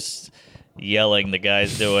religious yelling the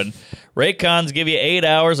guy's doing. Raycons give you 8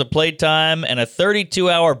 hours of playtime and a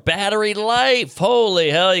 32-hour battery life.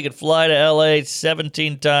 Holy hell, you could fly to LA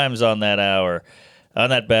 17 times on that hour.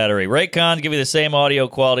 On that battery. Raycons give you the same audio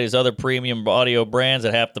quality as other premium audio brands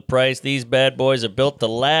at half the price. These bad boys are built to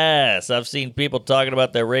last. I've seen people talking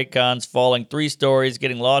about their Raycons falling 3 stories,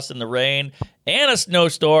 getting lost in the rain and a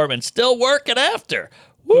snowstorm, and still working after.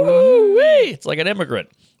 Woo-wee! It's like an immigrant.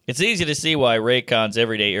 It's easy to see why Raycon's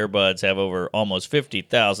everyday earbuds have over almost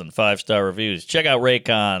 50,000 5-star reviews. Check out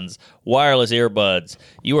Raycon's wireless earbuds.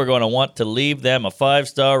 You are going to want to leave them a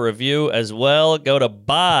 5-star review as well. Go to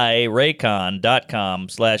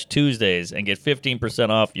buyraycon.com/Tuesdays and get 15%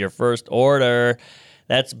 off your first order.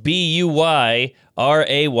 That's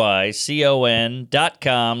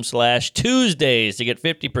BUYRAYCON.com/Tuesdays to get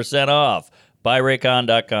 50% off.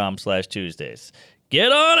 Buyraycon.com/Tuesdays.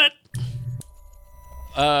 Get on it!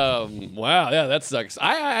 Wow, yeah, that sucks.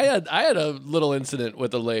 I had a little incident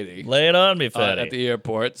with a lady Lay it on me, Fatty. at the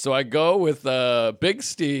airport. So I go with Big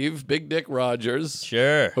Steve, Big Dick Rogers.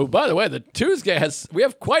 Sure. Who, by the way, the Tuesday we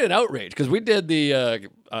have quite an outrage because we did the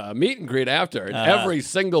meet and greet after, and every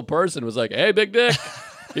single person was like, "Hey, Big Dick."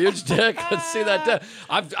 Huge dick. Let's see that.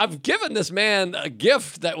 I've given this man a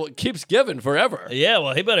gift that keeps giving forever. Yeah,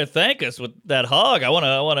 well, he better thank us with that hog. I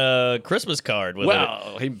want a Christmas card with it.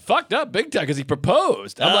 Well, he fucked up big time because he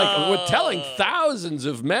proposed. I'm like, we're telling thousands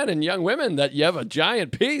of men and young women that you have a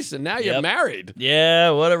giant piece and now you're married.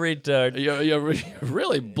 Yeah, what a retard. You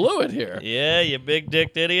really blew it here. Yeah, you big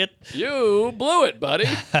dicked idiot. You blew it, buddy.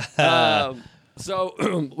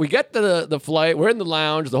 So we get to the flight. We're in the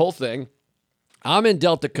lounge, the whole thing. I'm in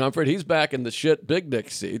Delta Comfort. He's back in the shit big dick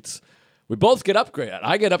seats. We both get upgraded.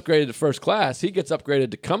 I get upgraded to first class. He gets upgraded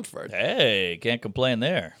to comfort. Hey, can't complain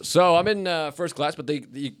there. So I'm in first class, but they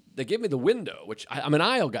give me the window, which I'm an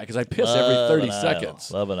aisle guy because I piss every 30 seconds.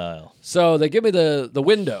 Love an aisle. So they give me the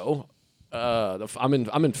window. I'm in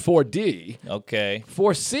 4D. Okay.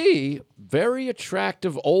 4C, very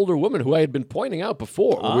attractive older woman who I had been pointing out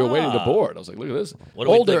before when we were waiting to board. I was like, look at this. What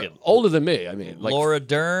are we thinking? Older than me. I mean, like Laura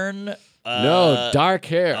Dern. no, dark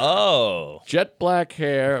hair. Oh. Jet black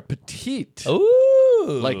hair, petite.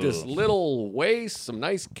 Ooh. Like this little waist, some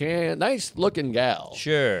nice looking gal.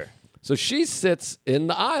 Sure. So she sits in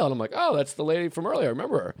the aisle, and I'm like, oh, that's the lady from earlier. I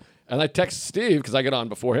remember her. And I text Steve, because I get on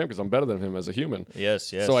before him, because I'm better than him as a human. Yes.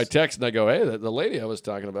 So I text, and I go, hey, the lady I was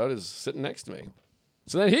talking about is sitting next to me.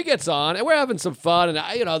 So then he gets on, and we're having some fun, and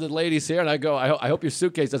the lady's here, and I go, I hope your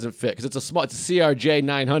suitcase doesn't fit, because it's a CRJ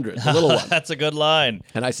 900, the little one. That's a good line.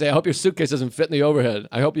 And I say, I hope your suitcase doesn't fit in the overhead.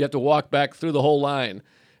 I hope you have to walk back through the whole line.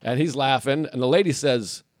 And he's laughing, and the lady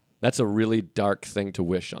says, that's a really dark thing to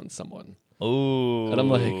wish on someone. Ooh. And I'm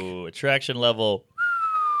like, attraction level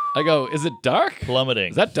I go, is it dark? plummeting.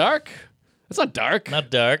 Is that dark? It's not dark. Not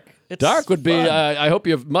dark? It's Dark would be, fun. I hope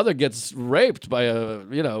your mother gets raped by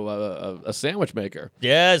a sandwich maker.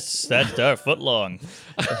 Yes, that's dark. Foot long.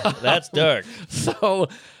 That's dark. So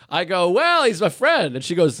I go, well, he's my friend. And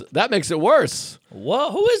she goes, that makes it worse.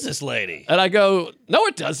 Whoa, who is this lady? And I go, no,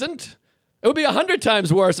 it doesn't. It would be 100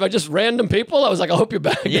 times worse if I just random people. I was like, I hope your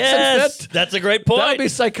bag doesn't Yes, fit. that's a great point. That'd be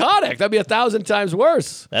psychotic. That'd be 1,000 times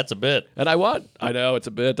worse. That's a bit. And I know it's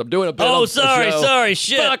a bit. I'm doing a bit. Oh, on the show. sorry,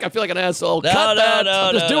 shit. Fuck, I feel like an asshole. No, Cut no, that. no,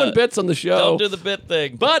 I'm just no, doing no. bits on the show. Don't do the bit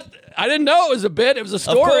thing. But I didn't know it was a bit. It was a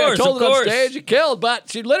story. course, I told of it on course. stage. You killed. But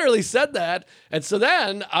she literally said that. And so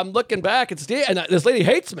then I'm looking back at Steve, and this lady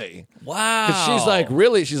hates me. Wow. Because she's like,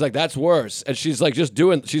 really? She's like, that's worse. And she's like, she's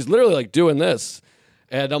literally like doing this.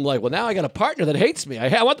 And I'm like, well, now I got a partner that hates me.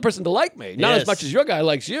 I want the person to like me. Not Yes. as much as your guy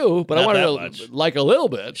likes you, but I Not want her that to much. like a little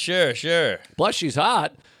bit. Sure. Plus, she's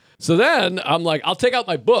hot. So then I'm like, I'll take out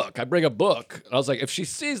my book. I bring a book. And I was like, if she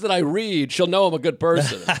sees that I read, she'll know I'm a good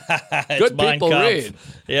person. Good Mein people Kampf. read.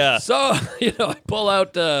 Yeah. So, I pull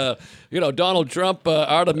out, Donald Trump,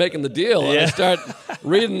 Art of Making the Deal, and I start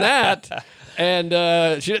reading that. And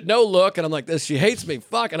she didn't no look, and I'm like, she hates me.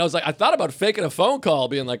 Fuck. And I was like, I thought about faking a phone call,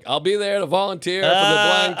 being like, I'll be there to volunteer for the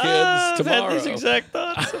blind kids I've had tomorrow. these exact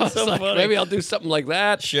thoughts. I That's was so like, funny. maybe I'll do something like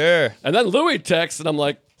that. Sure. And then Louis texts, and I'm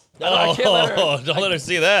like, I can't let her. Don't let her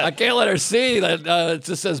see that. I can't let her see that it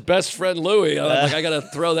just says best friend Louis. I'm like, I got to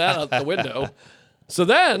throw that out the window. So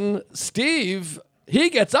then Steve, he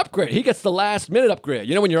gets upgraded. He gets the last minute upgrade.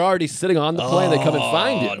 You know, when you're already sitting on the plane, they come and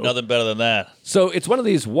find you. Nothing better than that. So it's one of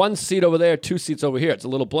these 1 seat over there, 2 seats over here. It's a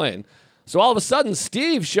little plane. So all of a sudden,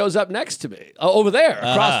 Steve shows up next to me, over there,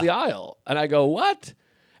 across the aisle. And I go, what?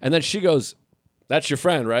 And then she goes, that's your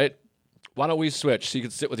friend, right? Why don't we switch so you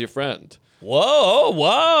can sit with your friend?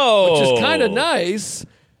 Whoa. Which is kind of nice.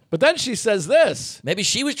 But then she says this. Maybe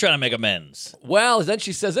she was trying to make amends. Well, then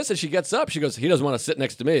she says this, and she gets up. She goes, he doesn't want to sit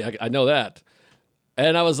next to me. I know that.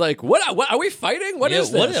 And I was like, what are we fighting? What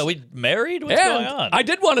is this? Are we married? What's going on? I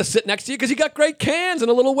did want to sit next to you because you got great cans and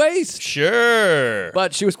a little waist. Sure.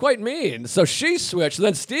 But she was quite mean. So she switched. And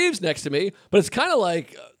then Steve's next to me. But it's kind of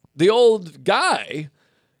like the old guy.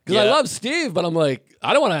 Because I love Steve, but I'm like,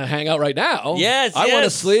 I don't want to hang out right now. Yes, I want to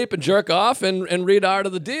sleep and jerk off and read Art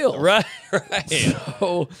of the Deal. Right.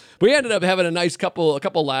 So we ended up having a nice a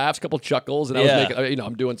couple laughs, couple chuckles, and I was making,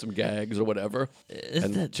 I'm doing some gags or whatever,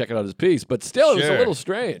 and checking out his piece. But still, it was a little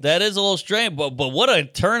strange. That is a little strange, but what a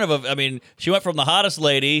turn of I mean, she went from the hottest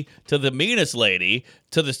lady to the meanest lady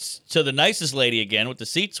to the nicest lady again with the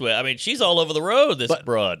seat switch. I mean, she's all over the road. This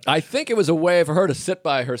broad. I think it was a way for her to sit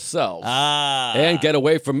by herself and get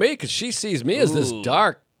away from me because she sees me as this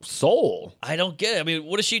dark soul. I don't get it. I mean,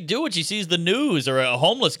 what does she do when she sees the news or a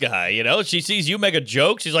homeless guy? You know, she sees you make a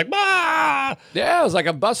joke. She's like, "Bah!" Yeah, I was like,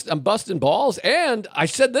 I'm busting balls. And I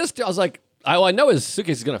said this, I was like, I know his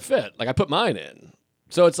suitcase is going to fit. Like, I put mine in.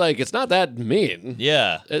 So it's like, it's not that mean.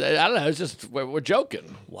 Yeah. I don't know. It's just, we're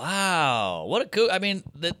joking. Wow. What a cool, I mean,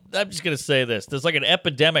 I'm just going to say this. There's like an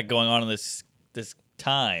epidemic going on in this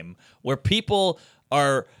time where people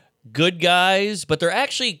are good guys, but they're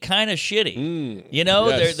actually kind of shitty. You know,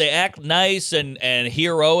 yes. They act nice and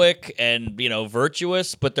heroic and,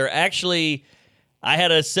 virtuous, but they're actually, I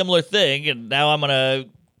had a similar thing, and now I'm going to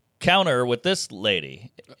counter with this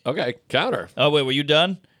lady. Okay, counter. Oh, wait, were you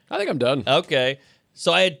done? I think I'm done. Okay.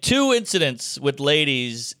 So I had 2 incidents with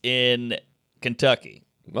ladies in Kentucky.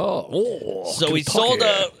 So we sold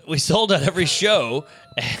out every show,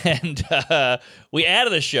 and we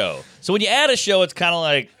added a show. So when you add a show, it's kind of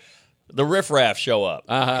like the riffraff show up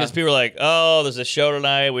because people are like, "Oh, there's a show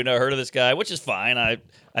tonight. We never heard of this guy," which is fine. I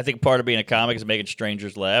think part of being a comic is making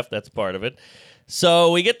strangers laugh. That's part of it.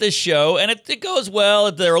 So we get this show, and it goes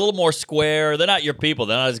well. They're a little more square. They're not your people.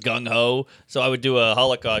 They're not as gung-ho. So I would do a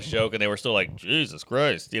Holocaust joke, and they were still like, Jesus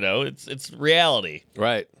Christ. It's reality.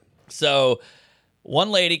 Right. So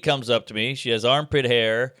one lady comes up to me. She has armpit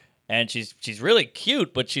hair, and she's really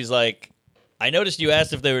cute, but she's like, I noticed you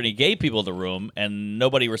asked if there were any gay people in the room, and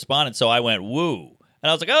nobody responded, so I went, woo. And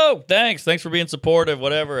I was like, oh, thanks for being supportive,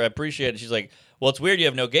 whatever, I appreciate it. She's like, well, it's weird you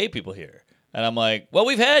have no gay people here. And I'm like, well,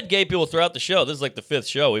 we've had gay people throughout the show. This is like the 5th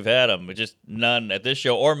show we've had them, but just none at this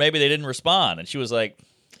show, or maybe they didn't respond. And she was like,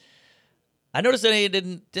 I noticed that they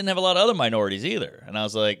didn't have a lot of other minorities either. And I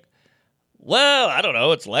was like, well, I don't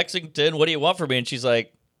know. It's Lexington. What do you want from me? And she's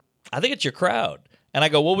like, I think it's your crowd. And I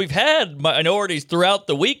go, well, we've had minorities throughout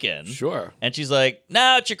the weekend. Sure. And she's like,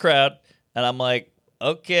 nah, it's your crowd. And I'm like,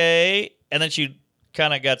 okay. And then she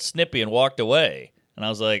kind of got snippy and walked away. And I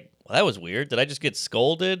was like, well, that was weird. Did I just get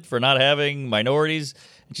scolded for not having minorities?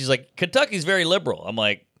 And she's like, Kentucky's very liberal. I'm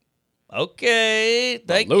like, okay,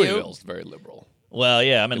 thank you. Louisville's very liberal. Well,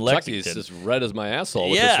 yeah, I'm in Kentucky's Lexington. as red as my asshole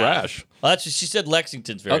with this rash. Well, she said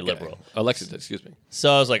Lexington's very liberal. Oh, Lexington, excuse me.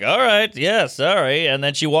 So I was like, all right, yeah, sorry. And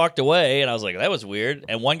then she walked away, and I was like, that was weird.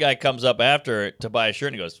 And one guy comes up after to buy a shirt,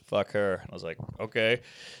 and he goes, fuck her. And I was like, okay.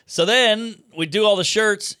 So then we do all the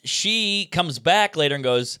shirts. She comes back later and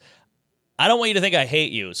goes, I don't want you to think I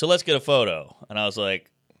hate you, so let's get a photo. And I was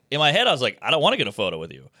like, in my head, I was like, I don't want to get a photo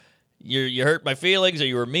with you. You hurt my feelings, or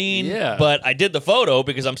you were mean. Yeah. But I did the photo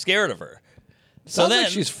because I'm scared of her. So Sounds then,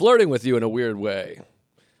 like she's flirting with you in a weird way.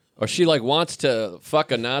 Or she wants to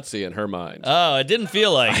fuck a Nazi in her mind. Oh, it didn't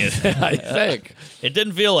feel like it. I think. It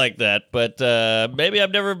didn't feel like that, but maybe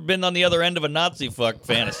I've never been on the other end of a Nazi fuck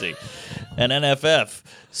fantasy, an NFF.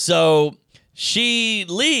 So she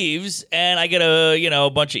leaves, and I get a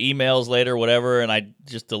bunch of emails later, whatever, and I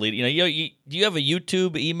just delete it. Do you have a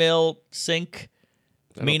YouTube email sync?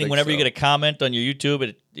 Meaning whenever you get a comment on your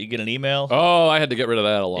YouTube, you get an email? Oh, I had to get rid of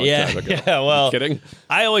that a long time ago. Yeah, well, you kidding?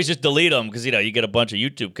 I always just delete them because, you get a bunch of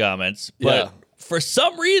YouTube comments. But for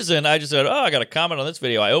some reason, I just said, I got a comment on this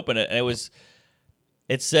video. I opened it, and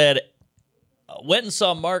it said, went and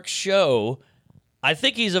saw Mark's show. I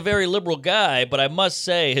think he's a very liberal guy, but I must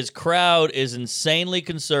say his crowd is insanely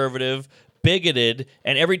conservative, bigoted,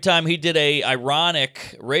 and every time he did a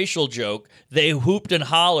ironic racial joke, they whooped and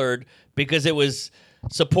hollered because it was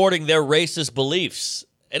supporting their racist beliefs.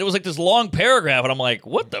 And it was like this long paragraph, and I'm like,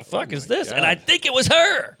 what the fuck is this? God. And I think it was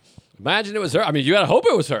her. Imagine it was her. I mean, you gotta hope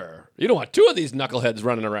it was her. You don't want two of these knuckleheads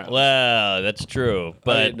running around. Well, that's true,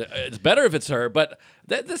 but I mean, it's better if it's her. But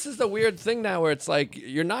this is the weird thing now, where it's like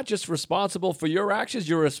you're not just responsible for your actions;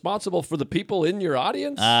 you're responsible for the people in your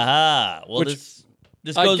audience. aha. Well, Which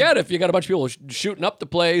this I goes. get if you got a bunch of people shooting up the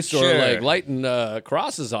place or Sure. like lighting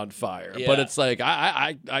crosses on fire. Yeah. But it's like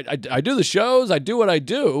I do the shows. I do what I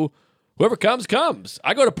do. Whoever comes, comes.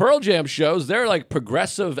 I go to Pearl Jam shows. They're like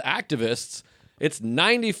progressive activists. It's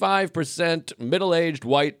 95% middle-aged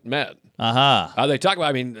white men. Aha. They talk about.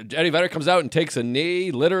 I mean, Eddie Vedder comes out and takes a knee,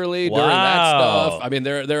 literally during that Wow. stuff. I mean,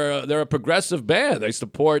 they're a progressive band. They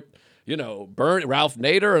support, Ralph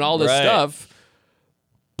Nader and all this Right. stuff.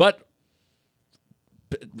 But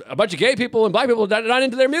a bunch of gay people and black people are not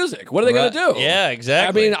into their music. What are they going to do? Yeah,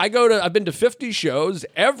 exactly. I mean, I've been to 50 shows.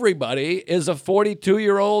 Everybody is a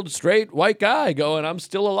 42-year-old straight white guy going, I'm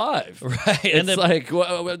still alive. Right. It's And then, like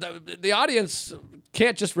the audience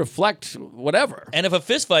can't just reflect whatever. and if a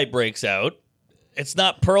fist fight breaks out, it's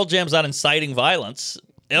not Pearl Jam's not inciting violence.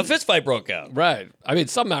 A fist fight broke out. Right. I mean,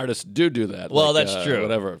 some artists do that. Well, like, that's true.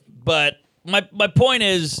 Whatever. But my point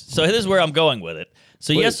is, so this is where I'm going with it.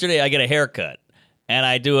 So Please. yesterday I get a haircut, and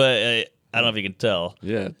I do I don't know if you can tell.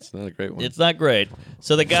 Yeah, it's not a great one. It's not great.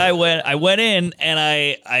 So the guy I went in, and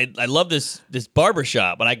I love this barber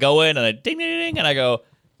shop, and I go in and I ding ding ding, and I go,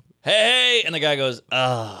 hey, and the guy goes,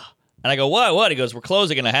 and I go, what? He goes, we're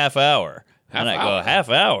closing in a half hour. And I hour? go, half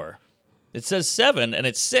hour? It says 7 and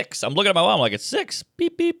it's 6. I'm looking at my mom like, it's 6.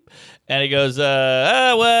 Beep, beep. And he goes,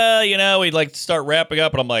 well, we'd like to start wrapping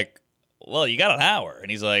up. And I'm like, well, you got an hour. And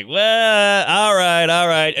he's like, well, all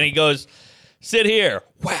right. And he goes, sit here.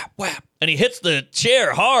 Whap, whap. And he hits the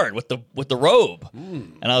chair hard with the robe.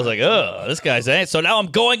 And I was like, oh, this guy's angry. So now I'm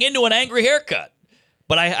going into an angry haircut.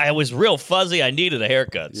 But I was real fuzzy. I needed a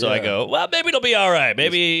haircut. So I Yeah. go, well, maybe it'll be all right.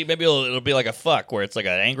 Maybe it'll be like a fuck where it's like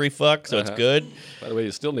an angry fuck, so it's good. By the way,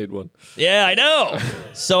 you still need one. Yeah, I know.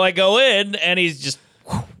 So I go in, and he's just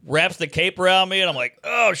wraps the cape around me, and I'm like,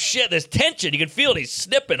 oh, shit, there's tension. You can feel it. He's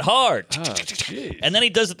snipping hard. Oh, jeez. And then he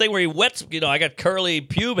does the thing where he wets, I got curly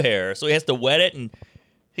pube hair, so he has to wet it, and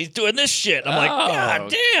he's doing this shit. I'm like, Oh.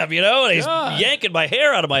 God damn, and he's God. yanking my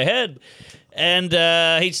hair out of my head. And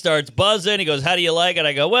he starts buzzing. He goes, how do you like it?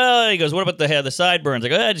 I go, well, he goes, what about the sideburns? I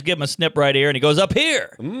go, just give him a snip right here. And he goes, up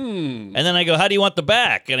here. And then I go, how do you want the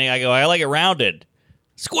back? And I go, I like it rounded.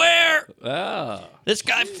 Square. Ah. This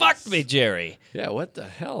guy fucked me, Jerry. Yeah, what the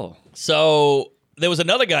hell? So there was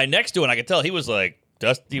another guy next to it, and I could tell he was like,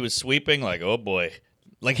 he was sweeping, like, oh boy.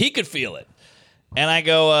 Like he could feel it. And I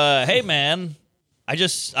go, hey man,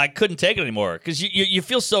 I couldn't take it anymore. Because you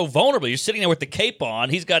feel so vulnerable. You're sitting there with the cape on.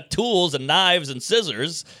 He's got tools and knives and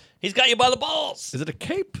scissors. He's got you by the balls. Is it a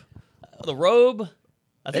cape? The robe.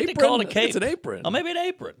 I think they call it a Apron? cape. It's an apron. Oh, maybe an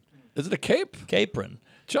apron. Is it a cape? Capron.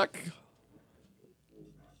 Chuck?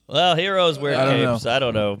 Well, heroes wear I don't capes. I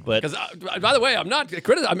don't know. But Because, by the way, I'm not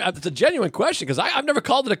criticizing. It's a genuine question because I've never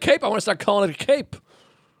called it a cape. I want to start calling it a cape.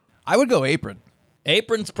 I would go apron.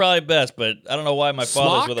 apron's probably best, but I don't know why my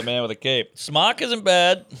father's Smock? with a man with a cape. Smock isn't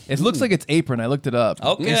bad. It looks like it's apron. I looked it up.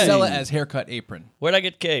 Okay. They sell it as haircut apron. Where'd I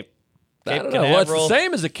get cape? I Cape don't know. Well, it's the Canaveral?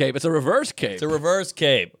 same as a cape. It's a reverse cape. It's a reverse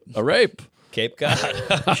cape. A rape. Cape Cod.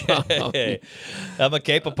 Okay. I'm a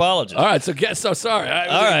cape apologist. All right. So sorry.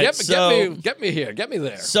 All right, Get me here. Get me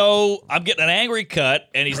there. So I'm getting an angry cut,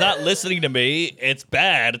 and he's not listening to me. It's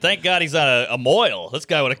bad. Thank God he's not a moil. This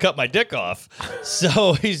guy would have cut my dick off.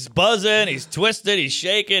 So he's buzzing, he's twisted, he's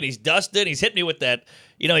shaking, he's dusted, he's hitting me with that.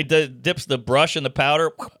 He dips the brush in the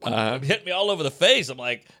powder, hit me all over the face. I'm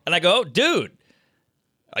like, and I go, dude,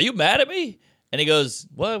 are you mad at me? And he goes,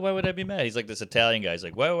 why would I be mad? He's like this Italian guy. He's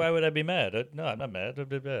like, why would I be mad? No, I'm not mad.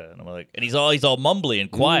 And I'm like, and he's all mumbly and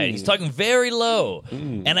quiet. He's talking very low.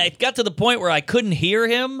 And I got to the point where I couldn't hear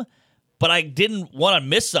him, but I didn't want to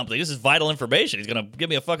miss something. This is vital information. He's going to give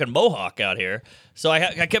me a fucking mohawk out here. So I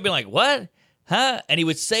kept being like, what? Huh? And he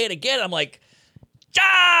would say it again. I'm like,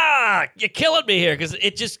 you're killing me here, because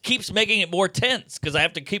it just keeps making it more tense because I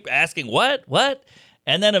have to keep asking, what?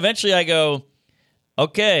 And then eventually I go,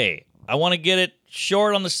 okay, I want to get it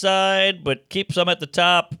short on the side, but keep some at the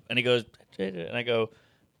top. And he goes, and I go,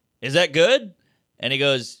 is that good? And he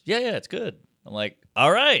goes, yeah, it's good. I'm like,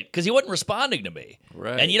 all right, because he wasn't responding to me.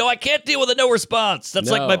 Right. And, I can't deal with a no response. That's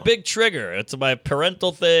like No. my big trigger. It's my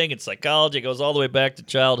parental thing. It's psychology. It goes all the way back to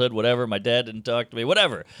childhood, whatever. My dad didn't talk to me,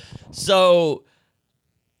 whatever. So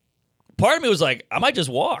part of me was like, I might just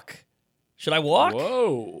walk. Should I walk?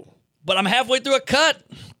 Whoa. But I'm halfway through a cut.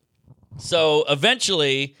 So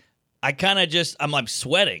eventually, I kind of I'm like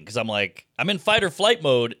sweating because I'm in fight or flight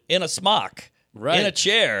mode in a smock, Right. in a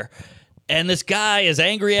chair. And this guy is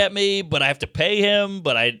angry at me, but I have to pay him,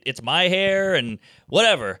 but it's my hair and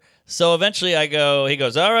whatever. So eventually he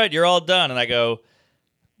goes, all right, you're all done. And I go,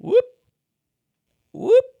 whoop,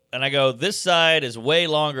 whoop. And I go, this side is way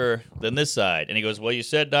longer than this side. And he goes, well, you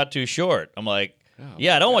said not too short. I'm like,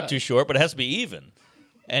 I don't want too short, but it has to be even.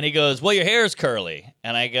 And he goes, well, your hair's curly.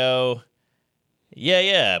 And I go,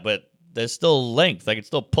 yeah, but there's still length. I can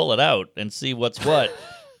still pull it out and see what's what.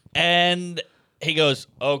 And he goes,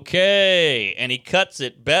 okay. And he cuts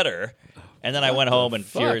it better. And then I went home and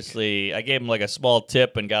furiously, I gave him like a small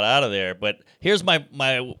tip and got out of there. But here's this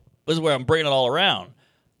is where I'm bringing it all around.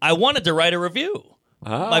 I wanted to write a review.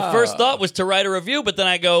 My first thought was to write a review, but then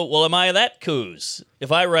I go, well, am I that coos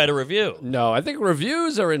if I write a review? No, I think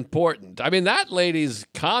reviews are important. I mean, that lady's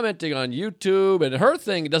commenting on YouTube, and her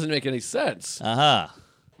thing doesn't make any sense.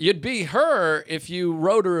 You'd be her if you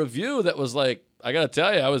wrote a review that was like, I got to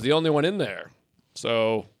tell you, I was the only one in there.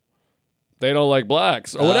 So they don't like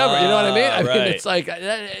blacks or whatever. You know what I mean? I mean, it's like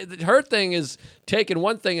her thing is taking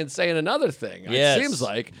one thing and saying another thing. Yes. It seems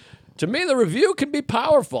like. To me, the review can be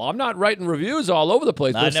powerful. I'm not writing reviews all over the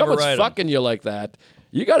place, but if someone's fucking you like that,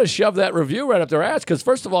 you got to shove that review right up their ass because,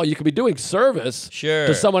 first of all, you could be doing service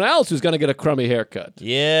to someone else who's going to get a crummy haircut.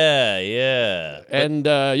 Yeah. And,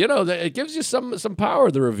 it gives you some power,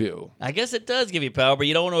 the review. I guess it does give you power, but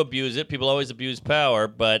you don't want to abuse it. People always abuse power,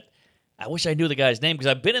 but I wish I knew the guy's name because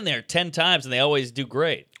I've been in there 10 times and they always do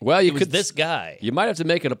great. Well, it was this guy. You might have to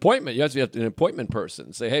make an appointment. You have to be an appointment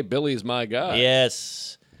person. Say, hey, Billy's my guy.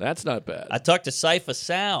 Yes. That's not bad. I talked to Cypher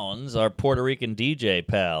Sounds, our Puerto Rican DJ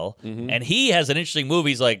pal, and he has an interesting move.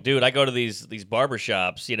 He's like, dude, I go to these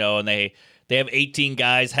barbershops, and they have 18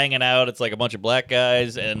 guys hanging out. It's like a bunch of black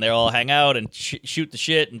guys, and they all hang out and shoot the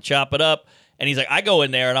shit and chop it up. And he's like, I go in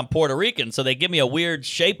there, and I'm Puerto Rican, so they give me a weird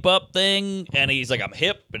shape-up thing. And he's like, I'm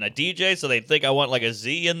hip and a DJ, so they think I want like a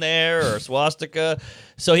Z in there or a swastika.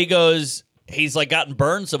 So he goes... He's like gotten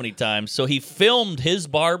burned so many times, so he filmed his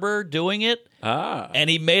barber doing it, and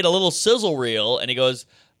he made a little sizzle reel, and he goes,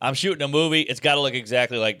 I'm shooting a movie, it's got to look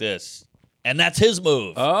exactly like this. And that's his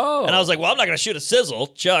move. Oh. And I was like, well, I'm not going to shoot a sizzle.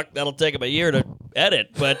 Chuck, that'll take him a year to edit,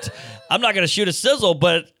 but I'm not going to shoot a sizzle,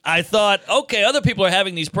 but I thought, okay, other people are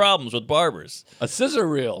having these problems with barbers. A scissor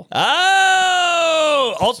reel.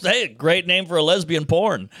 Oh! Also, hey, great name for a lesbian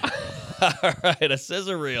porn. All right, a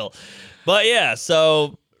scissor reel. But yeah,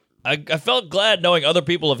 so... I felt glad knowing other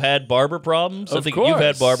people have had barber problems. I think you've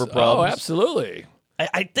had barber problems. Oh, absolutely.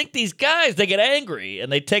 I think these guys, they get angry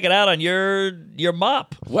and they take it out on your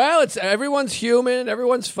mop. Well, everyone's human.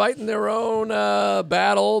 Everyone's fighting their own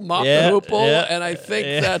battle, mop the hoople. And I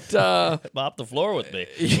think that... mop the floor with me.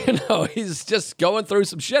 He's just going through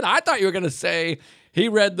some shit. I thought you were going to say... He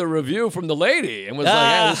read the review from the lady and was like,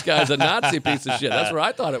 hey, this guy's a Nazi piece of shit. That's where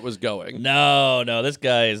I thought it was going. No, this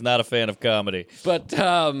guy is not a fan of comedy. But,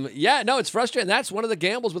 it's frustrating. That's one of the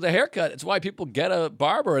gambles with a haircut. It's why people get a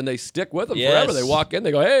barber and they stick with them forever. They walk in,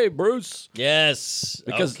 they go, hey, Bruce. Yes.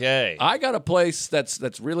 Because I got a place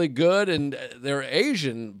that's really good, and they're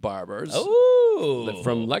Asian barbers. Ooh.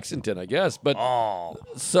 From Lexington, I guess. But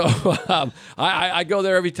so I go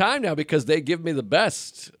there every time now because they give me the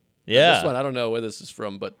best. Yeah. This one, I don't know where this is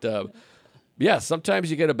from, but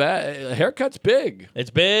sometimes you get a haircut's big.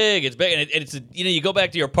 It's big, and it's you go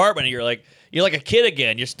back to your apartment and you're like a kid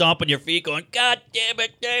again. You're stomping your feet, going, God damn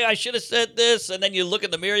it, I should have said this. And then you look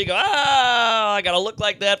in the mirror, you go, I gotta look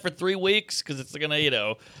like that for 3 weeks because it's gonna,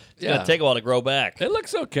 it's gonna take a while to grow back. It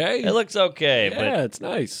looks okay. Yeah, but it's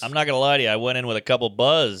nice. I'm not gonna lie to you. I went in with a couple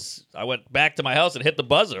buzz. I went back to my house and hit the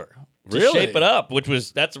buzzer. To really? Shape it up,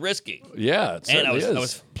 that's risky. Yeah, it certainly is. I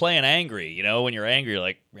was playing angry. When you're angry, you're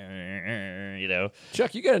like,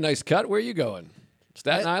 Chuck, you got a nice cut. Where are you going?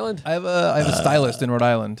 Staten Island? I have a stylist in Rhode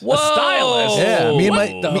Island. Whoa! A stylist? Yeah,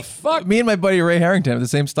 me and my buddy Ray Harrington have the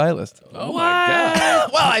same stylist. Oh my God!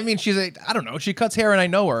 Well, I mean, I don't know. She cuts hair, and I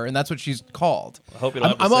know her, and that's what she's called. I hope you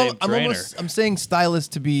don't have the same trainer. I'm saying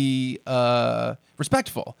stylist to be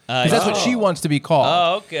respectful, because that's what she wants to be called.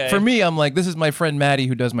 Oh, okay. For me, I'm like, this is my friend Maddie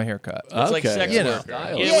who does my haircut. It's like sex worker.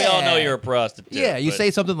 Yeah, we all know you're a prostitute. Yeah, you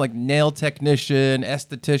say something like nail technician,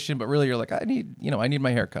 esthetician, but really you're like, I need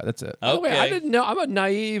my haircut. That's it. Oh, wait, I didn't know. I'm a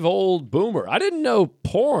naive old boomer. I didn't know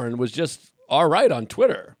porn was just all right on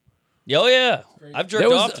Twitter. Oh, yeah. I've jerked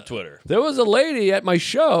off to Twitter. There was a lady at my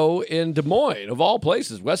show in Des Moines, of all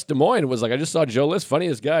places. West Des Moines was like, I just saw Joe List,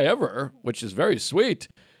 funniest guy ever, which is very sweet.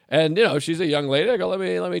 And, she's a young lady. I go, let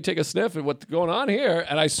me take a sniff at what's going on here.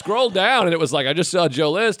 And I scrolled down, and it was like, I just saw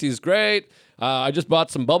Joe List. He's great. I just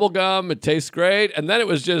bought some bubble gum. It tastes great. And then it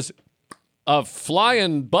was just a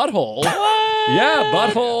flying butthole. What? Yeah,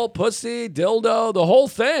 butthole, pussy, dildo, the whole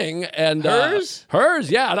thing. And Hers? Hers,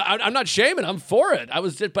 yeah. I'm not shaming. I'm for it.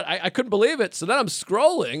 But I couldn't believe it. So then I'm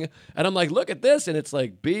scrolling, and I'm like, look at this, and it's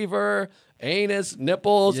like beaver, anus,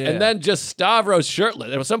 nipples, Yeah. and then just Stavros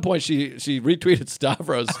shirtless. At some point, she retweeted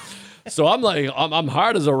Stavros. So I'm like, I'm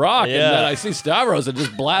hard as a rock, and Yeah. then I see Stavros and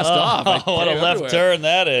just blast off. I Oh, what a came left everywhere. turn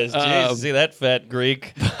that is. Jeez, see that fat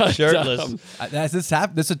Greek shirtless.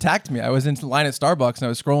 This attacked me. I was in line at Starbucks and I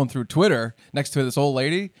was scrolling through Twitter next to this old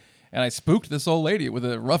lady, and I spooked this old lady with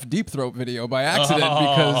a rough deep throat video by accident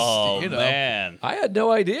Oh, because man. I had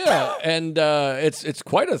no idea, and it's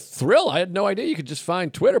quite a thrill. I had no idea you could just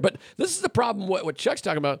find Twitter. But this is the problem. What Chuck's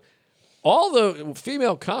talking about. All the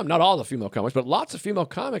female not all the female comics, but lots of female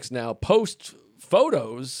comics now post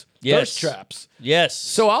photos, Yes. thirst traps. Yes.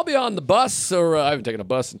 So I'll be on the bus, or I haven't taken a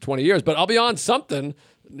bus in 20 years, but I'll be on something,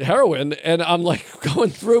 heroin, and I'm like going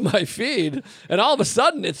through my feed, and all of a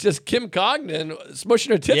sudden it's just Kim Congdon smushing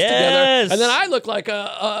her tits together, Yes. and then I look like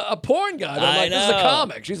a porn guy. But I'm I like, this is a know.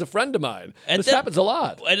 comic. She's a friend of mine. And This then- happens a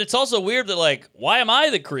lot. And it's also weird that, like, why am I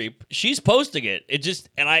the creep? She's posting it. It just,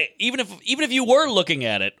 and I, even if you were looking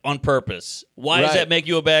at it on purpose, why does Right. that make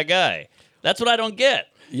you a bad guy? That's what I don't get.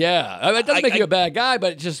 Yeah, I mean, it doesn't make I- you a bad guy,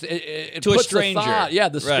 but it just it To a puts stranger. the thought. Yeah,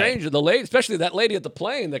 the Right. stranger, the lady, especially that lady at the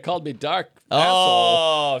plane that called me dark asshole.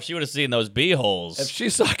 Oh, if she would have seen those bee holes. If she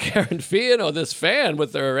saw Karen Fian or this fan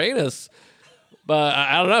with her anus, but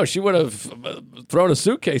I don't know, she would have thrown a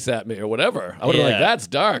suitcase at me or whatever. I would have been Yeah. like, that's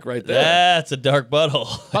dark right there. That's a dark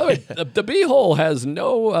butthole. By the way, the beehole has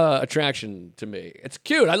no attraction to me. It's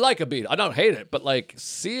cute. I like a bee. I don't hate it, but like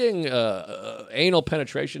seeing anal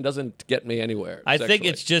penetration doesn't get me anywhere. I think sexually.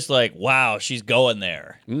 it's just like, wow, she's going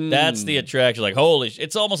there. That's the attraction. Like, holy,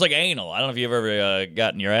 it's almost like anal. I don't know if you've ever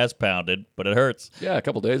gotten your ass pounded, but it hurts. yeah, a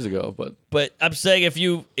couple days ago, but But I'm saying if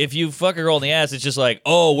you fuck a girl in the ass, it's just like,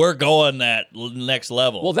 oh, we're going that next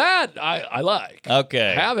level. well, that I like.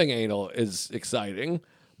 Okay. Having anal is exciting,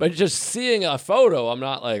 but just seeing a photo, I'm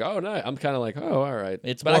not like, oh, no. I'm kind of like, oh, all right.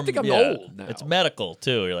 It's but more, I think I'm yeah, old now. It's medical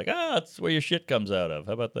too. You're like, that's where your shit comes out of.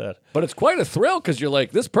 How about that? But it's quite a thrill because you're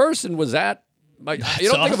like, this person was at my. You That's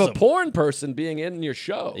don't think of a awesome. porn person being in your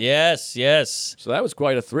show. Yes, yes. So that was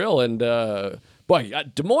quite a thrill. And boy,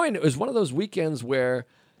 Des Moines was one of those weekends where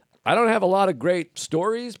I don't have a lot of great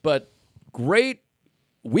stories, but great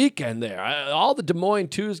weekend there. All the Des Moines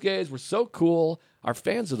Tuesdays were so cool. Our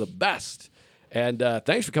fans are the best. And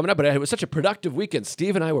thanks for coming up. But it was such a productive weekend.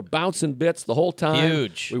 Steve and I were bouncing bits the whole time.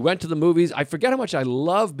 Huge. We went to the movies. I forget how much I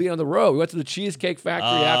love being on the road. We went to the Cheesecake Factory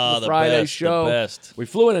after the the Friday best, the show. best. We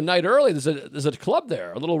flew in a night early. There's a club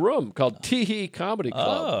there, a little room called Tee Comedy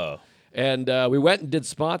Club. Oh, And we went and did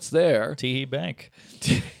spots there. Teehee Bank.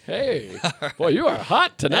 Hey, boy, you are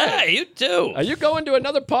hot tonight. Hey, you too. Are you going to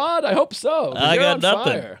another pod? I hope so. 'cause I you're got on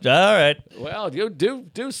nothing. fire. All right. Well, you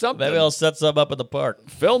do something. Maybe I'll set some up at the park.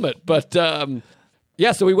 Film it. But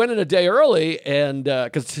yeah, so we went in a day early, and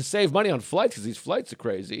because to save money on flights, because these flights are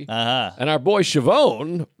crazy. Uh-huh. And our boy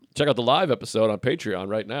Chavone, check out the live episode on Patreon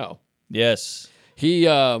right now. Yes. He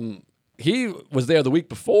was there the week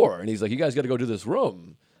before, and he's like, "You guys got to go do this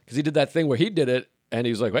room," because he did that thing where he did it, and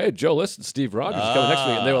he was like, "Hey, Joe, listen, Steve Rogers is coming next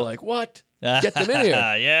week," and they were like, "What? Get them in here."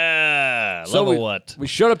 Yeah. So Level what? We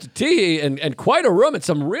showed up to Tee and quite a room and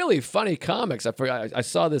some really funny comics. I forgot. I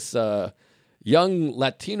saw this young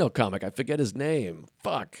Latino comic. I forget his name.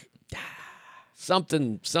 Fuck.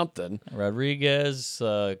 Something. Rodriguez,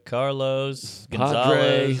 Carlos, Padre,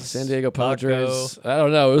 Gonzalez, San Diego Paco. Padres. I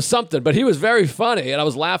don't know. It was something, but he was very funny, and I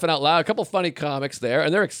was laughing out loud. A couple funny comics there,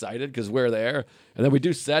 and they're excited because we're there. And then we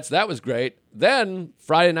do sets. That was great. Then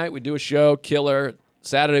Friday night we do a show, killer.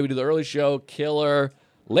 Saturday we do the early show, killer.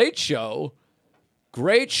 Late show,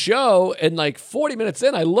 great show. And like 40 minutes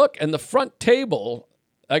in, I look, and the front table,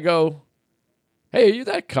 I go, "Hey, are you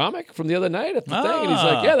that comic from the other night at the thing?" And he's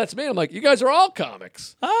like, "Yeah, that's me." I'm like, "You guys are all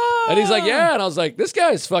comics." And he's like, "Yeah." And I was like, "This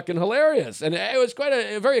guy's fucking hilarious." And it was quite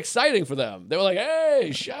very exciting for them. They were like,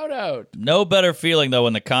 "Hey, shout out." No better feeling though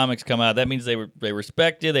when the comics come out. That means they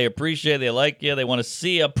respect you, they appreciate, they like you, they want to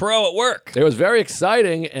see a pro at work. It was very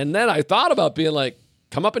exciting. And then I thought about being like,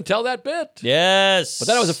 come up and tell that bit. Yes. But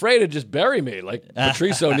then I was afraid it'd just bury me, like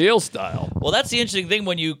Patrice O'Neill style. Well, that's the interesting thing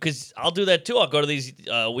because I'll do that too. I'll go to these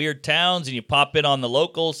weird towns and you pop in on the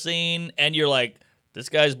local scene and you're like, this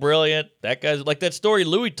guy's brilliant. That guy's like that story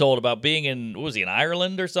Louis told about being in, what was he, in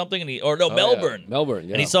Ireland or something? Melbourne. Yeah. Melbourne,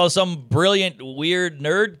 yeah. And he saw some brilliant, weird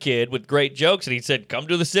nerd kid with great jokes and he said, come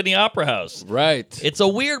to the Sydney Opera House. Right. It's a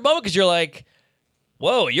weird moment because you're like,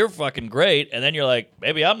 whoa, you're fucking great. And then you're like,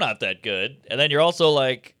 maybe I'm not that good. And then you're also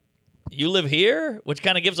like, you live here, which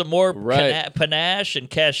kind of gives them more Right. panache and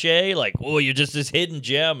cachet. Like, oh, you're just this hidden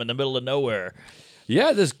gem in the middle of nowhere.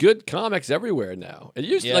 Yeah, there's good comics everywhere now. It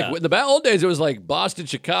used to, Yeah. like in the old days, it was like Boston,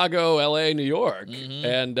 Chicago, L.A., New York, Mm-hmm.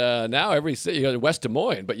 and now every city, you go to West Des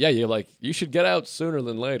Moines. But yeah, you should get out sooner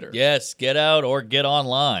than later. Yes, get out or get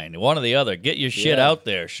online. One or the other. Get your shit Yeah. out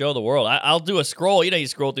there. Show the world. I'll do a scroll. You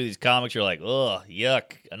scroll through these comics, you're like, ugh,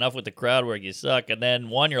 yuck. Enough with the crowd work, you suck. And then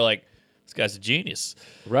one, you're like, this guy's a genius.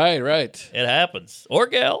 Right. It happens. Or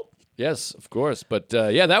gal. Yes, of course. But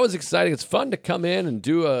yeah, that was exciting. It's fun to come in and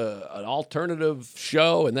do an alternative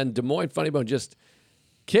show, and then Des Moines Funny Bone just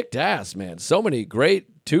kicked ass, man. So many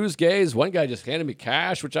great Tuesdays. One guy just handed me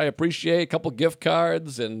cash, which I appreciate. A couple gift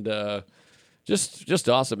cards, and just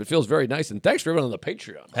awesome. It feels very nice. And thanks for everyone on the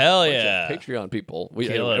Patreon. Hell Bunch of yeah. Patreon people.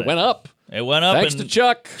 Killing It it. went up. It went up. Thanks and to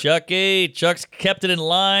Chuck. Chucky. Chuck's kept it in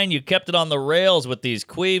line. You kept it on the rails with these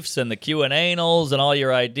queefs and the Q&A-nals and all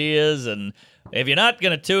your ideas. And if you're not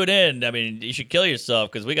going to tune in, I mean, you should kill yourself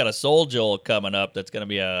because we got a Soul Joel coming up that's going to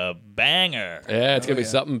be a banger. Yeah, it's gonna be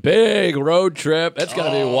something big. Road trip. That's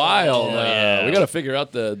gonna be wild. yeah. We got to figure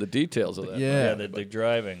out the details of that. Yeah. The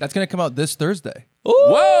driving. That's going to come out this Thursday.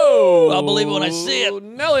 Whoa! I'll believe it when I see it.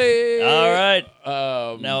 Nelly. All right.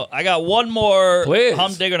 Now I got one more Please.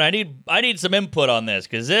 humdinger, and I need some input on this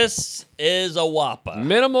because this is a whopper.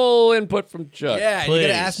 Minimal input from Chuck. Yeah, you got Please.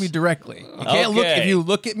 to ask me directly. You can't look. Okay. If you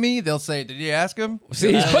look at me, they'll say, "Did you ask him?"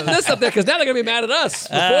 See, he's putting this up there because now they're gonna be mad at us.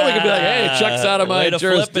 Before we could be like, "Hey, Chuck's out of my Way to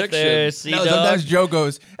flip it jurisdiction." there, No, C-Dog. sometimes Joe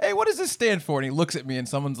goes, "Hey, what does this stand for?" And he looks at me, and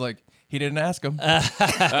someone's like, "He didn't ask him." Oh,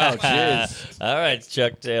 jeez. All right,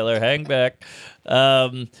 Chuck Taylor, hang back.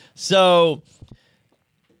 So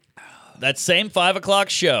that same 5 o'clock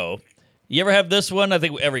show. You ever have this one? I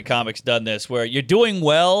think every comic's done this, where you're doing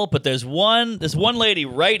well, but there's one lady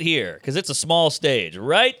right here, because it's a small stage,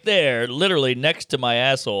 right there, literally next to my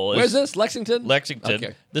asshole. Where's this? Lexington. Lexington.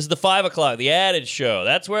 Okay. This is the 5 o'clock, the added show.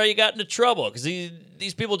 That's where you got into trouble, because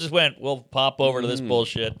these people just went, we'll pop over to this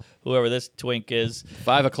bullshit, whoever this twink is.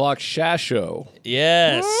 5 o'clock Shasho.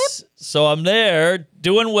 Yes. So I'm there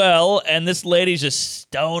doing well, and this lady's just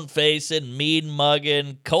stone facing, mean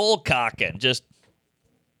mugging, cold cocking, just,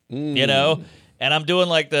 you know. And I'm doing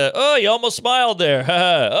like oh, you almost smiled there.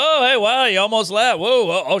 Oh, hey, wow, you almost laughed.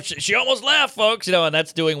 Whoa, oh, she almost laughed, folks. And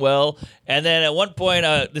that's doing well. And then at one point,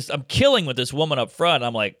 I'm killing with this woman up front.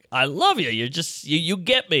 I'm like, I love you. You're just, you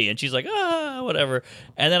get me. And she's like, whatever.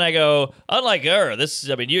 And then I go, unlike her,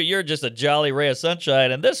 you're just a jolly ray of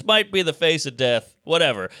sunshine, and this might be the face of death.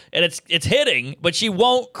 Whatever. And it's hitting, but she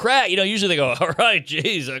won't crack. Usually they go, all right,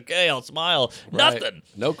 geez, okay, I'll smile. Right. Nothing.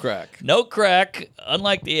 No crack. No crack,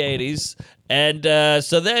 unlike the 80s. And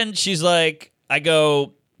so then she's like, I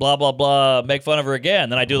go, blah, blah, blah, make fun of her again.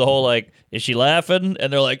 Then I do the whole, like, is she laughing?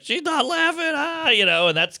 And they're like, she's not laughing,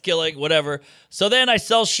 and that's killing, whatever. So then I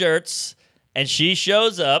sell shirts, and she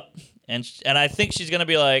shows up, and I think she's going to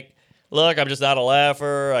be like, look, I'm just not a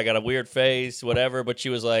laugher. I got a weird face, whatever. But she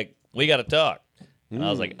was like, we got to talk. And I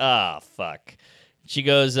was like, fuck. She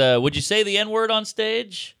goes, would you say the N-word on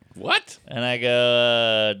stage? What? And I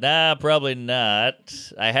go, nah, probably not.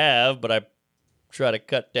 I have, but I try to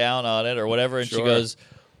cut down on it or whatever. And she Sure. goes,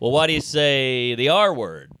 well, why do you say the R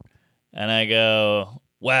word? And I go,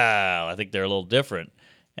 wow, I think they're a little different.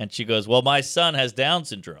 And she goes, well, my son has Down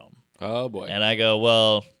syndrome. Oh, boy. And I go,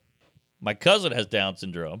 well, my cousin has Down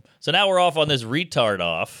syndrome. So now we're off on this retard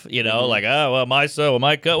off, like, my son,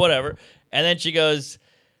 my cut, whatever. And then she goes,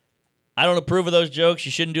 I don't approve of those jokes.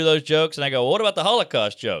 You shouldn't do those jokes. And I go, well, what about the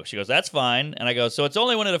Holocaust joke? She goes, that's fine. And I go, so it's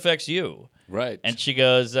only when it affects you. Right. And she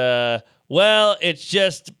goes, well, it's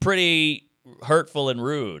just pretty hurtful and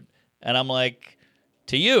rude. And I'm like,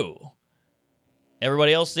 to you.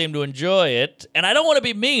 Everybody else seemed to enjoy it. And I don't want to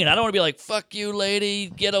be mean. I don't want to be like, fuck you, lady,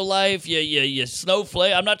 get a life, you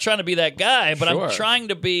snowflake. I'm not trying to be that guy, but Sure. I'm trying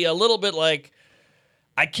to be a little bit like,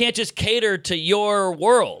 I can't just cater to your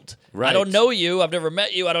world. Right. I don't know you. I've never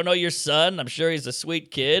met you. I don't know your son. I'm sure he's a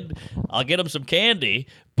sweet kid. I'll get him some candy,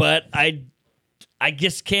 but I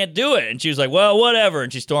just can't do it. And she was like, well, whatever.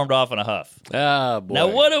 And she stormed off in a huff. Ah, boy. Now,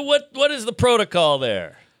 what is the protocol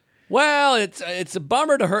there? Well, it's a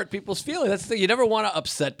bummer to hurt people's feelings. That's the thing. You never want to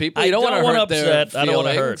upset people. I You don't want to don't hurt wanna their upset. I don't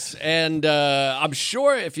wanna feelings. hurt. And I'm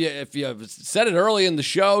sure if you said it early in the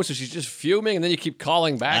show, so she's just fuming, and then you keep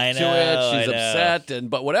calling back I to know, it. She's I know. upset,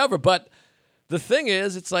 but whatever. But the thing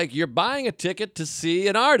is, it's like you're buying a ticket to see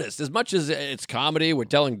an artist. As much as it's comedy, we're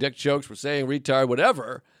telling dick jokes, we're saying retard,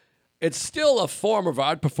 whatever. It's still a form of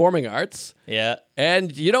art, performing arts. Yeah.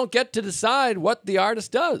 And you don't get to decide what the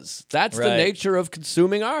artist does. That's the Right. nature of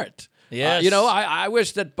consuming art. Yes. I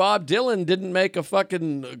wish that Bob Dylan didn't make a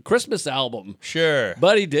fucking Christmas album. Sure.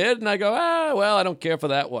 But he did, and I go, well, I don't care for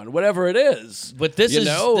that one. Whatever it is. But this is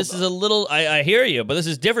a little. I hear you, but this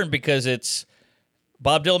is different because it's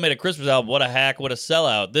Bob Dylan made a Christmas album. What a hack! What a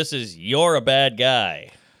sellout! This is you're a bad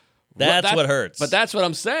guy. That's what hurts. But that's what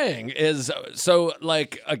I'm saying is so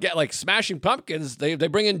like again like Smashing Pumpkins. They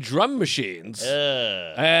bring in drum machines,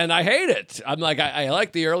 and I hate it. I'm like I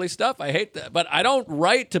like the early stuff. I hate that, but I don't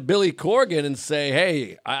write to Billy Corgan and say,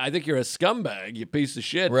 hey, I think you're a scumbag, you piece of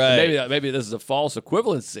shit. Right. Maybe this is a false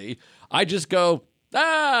equivalency. I just go.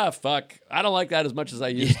 Fuck. I don't like that as much as I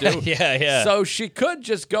used to. Yeah. So she could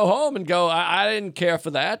just go home and go, I didn't care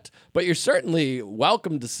for that, but you're certainly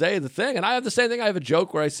welcome to say the thing. And I have the same thing. I have a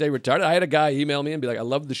joke where I say retarded. I had a guy email me and be like, I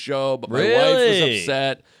love the show, but my wife was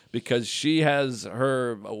upset because she has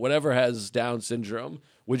has Down syndrome.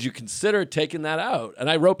 Would you consider taking that out? And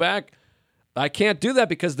I wrote back, I can't do that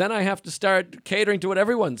because then I have to start catering to what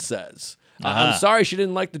everyone says. I'm sorry she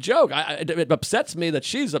didn't like the joke. It upsets me that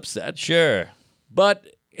she's upset. Sure. But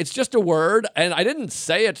it's just a word, and I didn't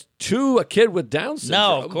say it to a kid with Down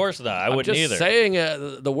syndrome. No, of course not. I wouldn't just either. Saying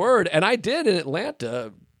the word, and I did in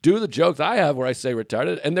Atlanta do the jokes I have where I say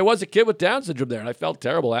retarded, and there was a kid with Down syndrome there, and I felt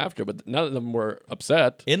terrible after, but none of them were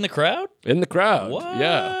upset. In the crowd? In the crowd, What?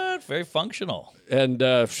 yeah. Very functional. And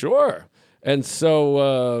sure. And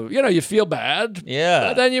so, you feel bad. Yeah.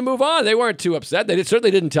 But then you move on. They weren't too upset. They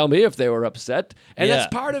certainly didn't tell me if they were upset. And Yeah.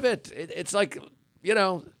 that's part of it. It's like,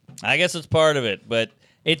 I guess it's part of it, but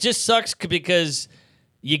it just sucks because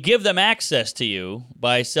you give them access to you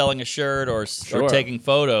by selling a shirt or taking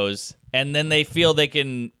photos, and then they feel they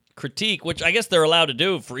can critique, which I guess they're allowed to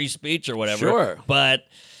do, free speech or whatever. Sure.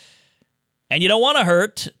 And you don't want to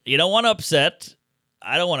hurt, you don't want to upset.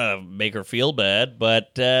 I don't want to make her feel bad,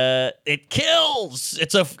 but it kills.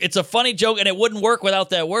 It's a funny joke, and it wouldn't work without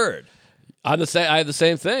that word. I have the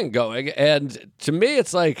same thing going, and to me,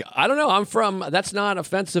 it's like I don't know. That's not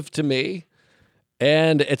offensive to me,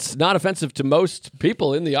 and it's not offensive to most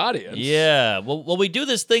people in the audience. Yeah. Well, we do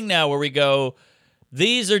this thing now where we go,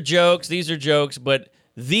 these are jokes, but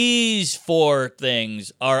these 4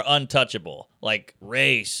 things are untouchable, like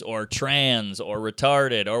race or trans or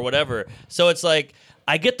retarded or whatever. So it's like,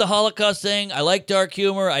 I get the Holocaust thing. I like dark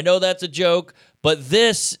humor. I know that's a joke, but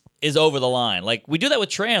this is over the line. Like, we do that with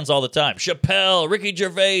trans all the time. Chappelle, Ricky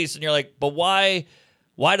Gervais, and you're like, but why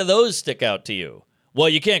do those stick out to you? Well,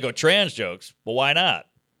 you can't go trans jokes, but why not?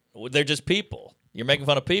 They're just people. You're making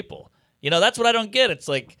fun of people. That's what I don't get. It's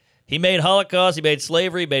like, he made Holocaust, he made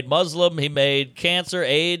slavery, he made Muslim, he made cancer,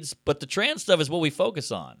 AIDS, but the trans stuff is what we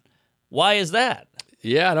focus on. Why is that?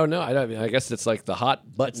 Yeah, I don't know. I guess it's like the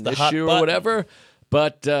hot button issue or whatever.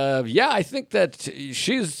 But I think that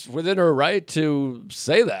she's within her right to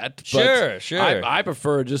say that. Sure. I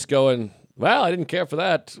prefer just going, well, I didn't care for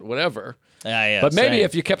that, whatever. Yeah, but maybe same.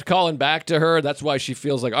 if you kept calling back to her, that's why she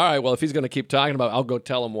feels like, all right, well, if he's going to keep talking about it, I'll go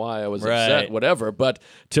tell him why I was upset, whatever. But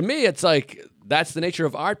to me, it's like, that's the nature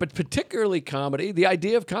of art, but particularly comedy. The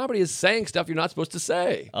idea of comedy is saying stuff you're not supposed to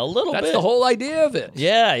say. A little bit. That's the whole idea of it.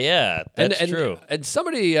 Yeah, that's true. And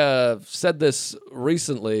somebody said this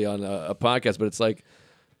recently on a podcast, but it's like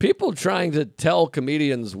people trying to tell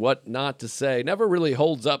comedians what not to say never really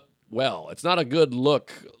holds up well. It's not a good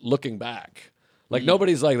looking back. Like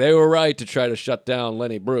nobody's like, they were right to try to shut down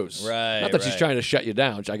Lenny Bruce. Right. Not that she's trying to shut you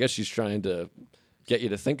down. I guess she's trying to get you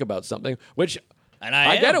to think about something, which... And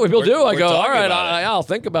I get it when people do. I go, all right, I I'll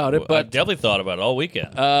think about it. But I've definitely thought about it all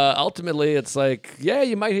weekend. Ultimately, it's like, yeah,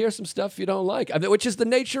 you might hear some stuff you don't like, which is the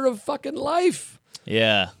nature of fucking life.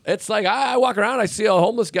 Yeah. It's like I walk around, I see a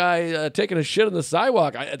homeless guy taking a shit on the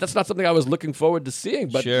sidewalk. That's not something I was looking forward to seeing,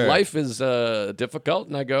 but life is difficult,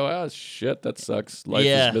 and I go, oh, shit, that sucks. Life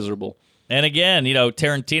is miserable. And again,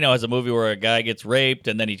 Tarantino has a movie where a guy gets raped,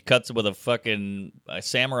 and then he cuts it with a fucking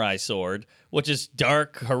samurai sword, which is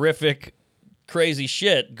dark, horrific, crazy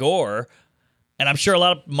shit, gore. And I'm sure a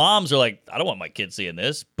lot of moms are like, I don't want my kids seeing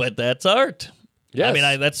this, but that's art. Yes.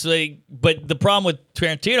 I mean, but the problem with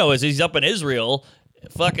Tarantino is he's up in Israel,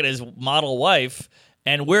 fucking his model wife,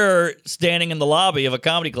 and we're standing in the lobby of a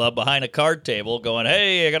comedy club behind a card table going,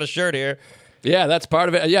 hey, I got a shirt here. Yeah, that's part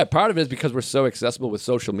of it. Yeah, part of it is because we're so accessible with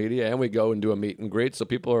social media, and we go and do a meet and greet, so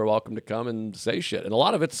people are welcome to come and say shit. And a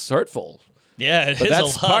lot of it's hurtful. Yeah, it is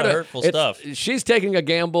a lot of hurtful stuff. She's taking a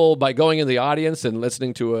gamble by going in the audience and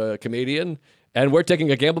listening to a comedian, and we're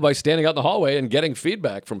taking a gamble by standing out in the hallway and getting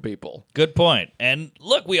feedback from people. Good point. And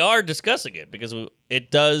look, we are discussing it because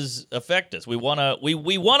it does affect us. We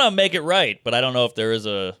wanna make it right, but I don't know if there is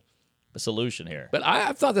a solution here. But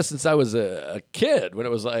I've thought this since I was a kid. When it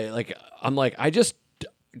was like I'm like, I just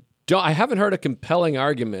don't. I haven't heard a compelling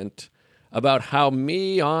argument about how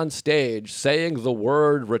me on stage saying the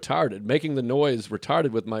word retarded, making the noise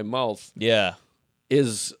retarded with my mouth, Yeah.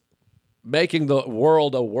 is making the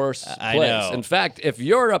world a worse place. I know. In fact, if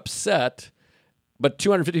you're upset, but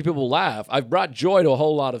 250 people laugh, I've brought joy to a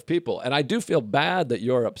whole lot of people. And I do feel bad that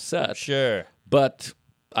you're upset. Sure. But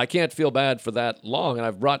I can't feel bad for that long, and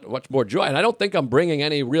I've brought much more joy. And I don't think I'm bringing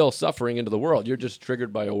any real suffering into the world. You're just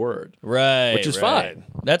triggered by a word. Right. Which is right. fine.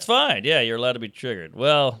 That's fine. Yeah, you're allowed to be triggered.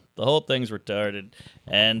 Well, the whole thing's retarded.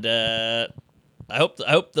 And I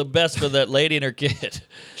hope the best for that lady and her kid.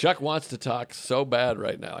 Chuck wants to talk so bad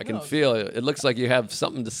right now. I can feel it. It looks like you have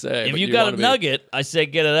something to say. If but you got wanna a nugget, I say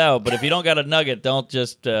get it out. But if you don't got a nugget, don't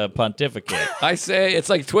just pontificate. I say it's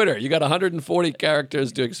like Twitter. You got 140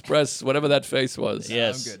 characters to express whatever that face was.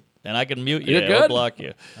 Yes. I'm good. And I can mute you You're or good? block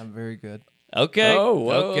you. I'm very good. Okay.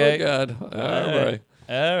 Oh, okay. God. All right.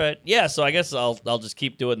 All right. Yeah, so I guess I'll just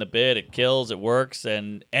keep doing the bit. It kills, it works,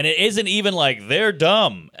 and it isn't even like they're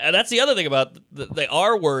dumb. And that's the other thing about the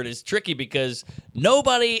R word is tricky because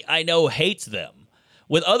nobody I know hates them.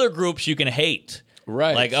 With other groups you can hate.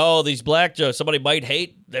 Right. Like, oh, these black jokes, somebody might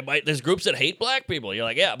hate, there's groups that hate black people. You're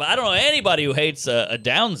like, yeah, but I don't know anybody who hates a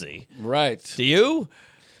Downsy. Right. Do you?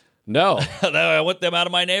 No. I want them out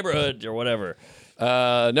of my neighborhood or whatever.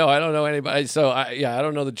 No, I don't know anybody. So, I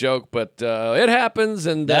don't know the joke, but it happens,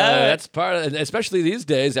 and that's part of it. Especially these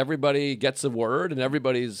days, everybody gets a word, and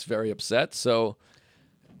everybody's very upset, so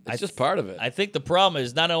it's just part of it. I think the problem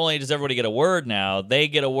is not only does everybody get a word now, they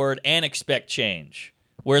get a word and expect change.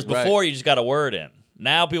 Whereas before, you just got a word in.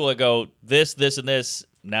 Now people go, this, and this,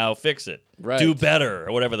 now fix it. Right. Do better,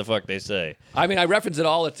 or whatever the fuck they say. I mean, I reference it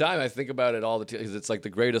all the time. I think about it all the time because it's like the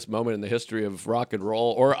greatest moment in the history of rock and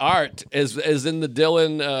roll or art is in the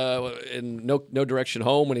Dylan in No Direction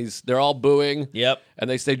Home when they're all booing. Yep. And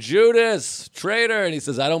they say, Judas, traitor. And he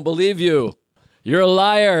says, I don't believe you. You're a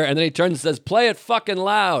liar. And then he turns and says, play it fucking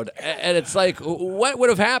loud. And it's like, what would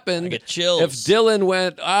have happened I get chills. if Dylan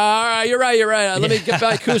went, all right, you're right. Let me get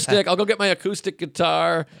my acoustic. I'll go get my acoustic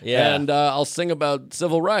guitar and I'll sing about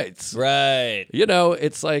civil rights. Right. You know,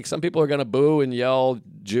 it's like some people are going to boo and yell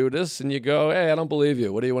Judas, and you go, hey, I don't believe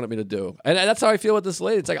you. What do you want me to do? And that's how I feel with this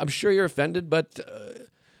lady. It's like, I'm sure you're offended, but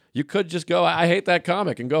you could just go, I hate that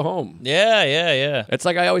comic, and go home. Yeah. It's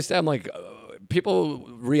like I always say, I'm like,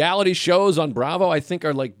 reality shows on Bravo, I think,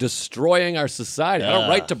 are like destroying our society. I don't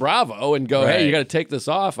write to Bravo and go, hey, you got to take this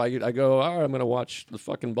off. I go, all right, I'm going to watch the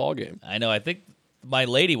fucking ball game. I know. I think my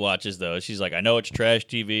lady watches, though. She's like, I know it's trash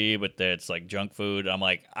TV, but it's like junk food. I'm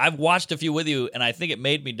like, I've watched a few with you, and I think it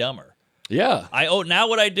made me dumber. Yeah. Now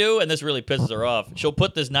what I do, and this really pisses her off, she'll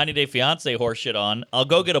put this 90 Day Fiancé horse shit on. I'll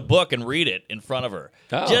go get a book and read it in front of her.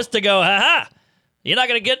 Oh. Just to go, ha-ha. You're not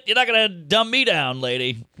gonna dumb me down,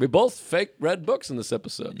 lady. We both fake read books in this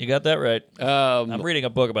episode. You got that right. I'm reading a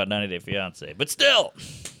book about 90 Day Fiancé, but still.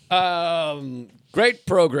 Great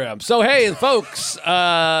program. So, hey, folks,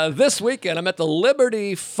 this weekend I'm at the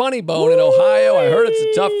Liberty Funny Bone in Ohio. I heard it's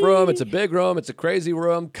a tough room. It's a big room. It's a crazy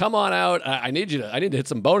room. Come on out. I need to hit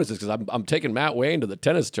some bonuses because I'm taking Matt Wayne to the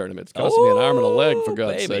tennis tournament. It's costing me an arm and a leg, for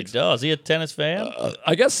God's Baby sake. doll. Is he a tennis fan?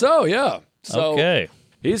 I guess so, yeah. So, okay.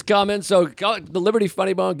 He's coming, so call it the Liberty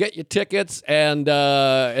Funny Bone. Get your tickets, and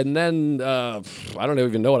then I don't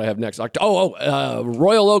even know what I have next.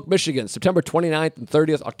 Royal Oak, Michigan, September 29th and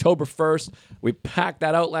 30th, October 1st. We packed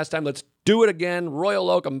that out last time. Let's do it again.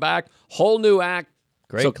 Royal Oak, I'm back. Whole new act.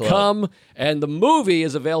 Great so club. Come, and the movie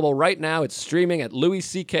is available right now. It's streaming at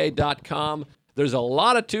louisck.com. There's a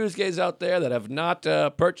lot of Tuesdays out there that have not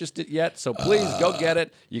purchased it yet, so please go get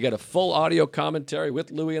it. You get a full audio commentary with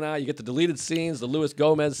Louis and I. You get the deleted scenes, the Luis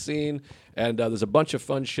Gomez scene, and there's a bunch of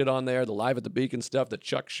fun shit on there, the Live at the Beacon stuff that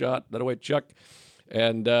Chuck shot. By the way, Chuck.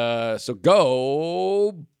 And so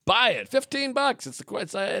go buy it. $15.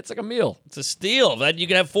 It's like a meal. It's a steal. You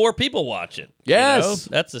can have 4 people watch it. Yes. You know?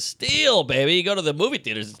 That's a steal, baby. You go to the movie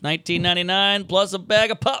theaters, it's $19.99 plus a bag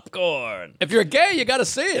of popcorn. If you're gay, you got to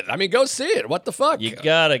see it. I mean, go see it. What the fuck? You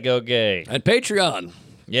gotta go gay. And Patreon.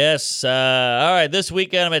 Yes. All right. This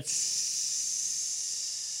weekend I'm at San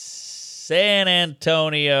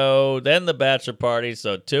Antonio, then the bachelor party.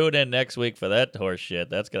 So tune in next week for that horse shit.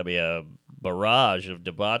 That's gonna be a barrage of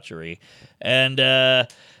debauchery. And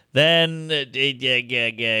then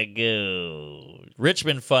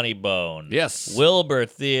Richmond Funny Bone. Yes. Wilbur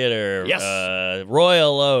Theater. Yes.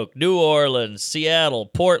 Royal Oak, New Orleans, Seattle,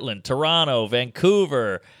 Portland, Toronto,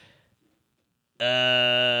 Vancouver.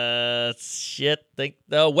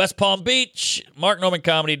 West Palm Beach,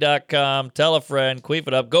 marknormancomedy.com. Tell a friend, queef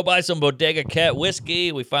it up. Go buy some Bodega Cat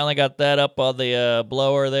whiskey. We finally got that up on the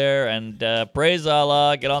blower there. And praise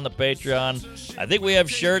Allah, get on the Patreon. I think we have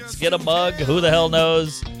shirts. Get a mug. Who the hell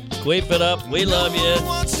knows? Queef it up. We love you.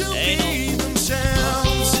 Anal.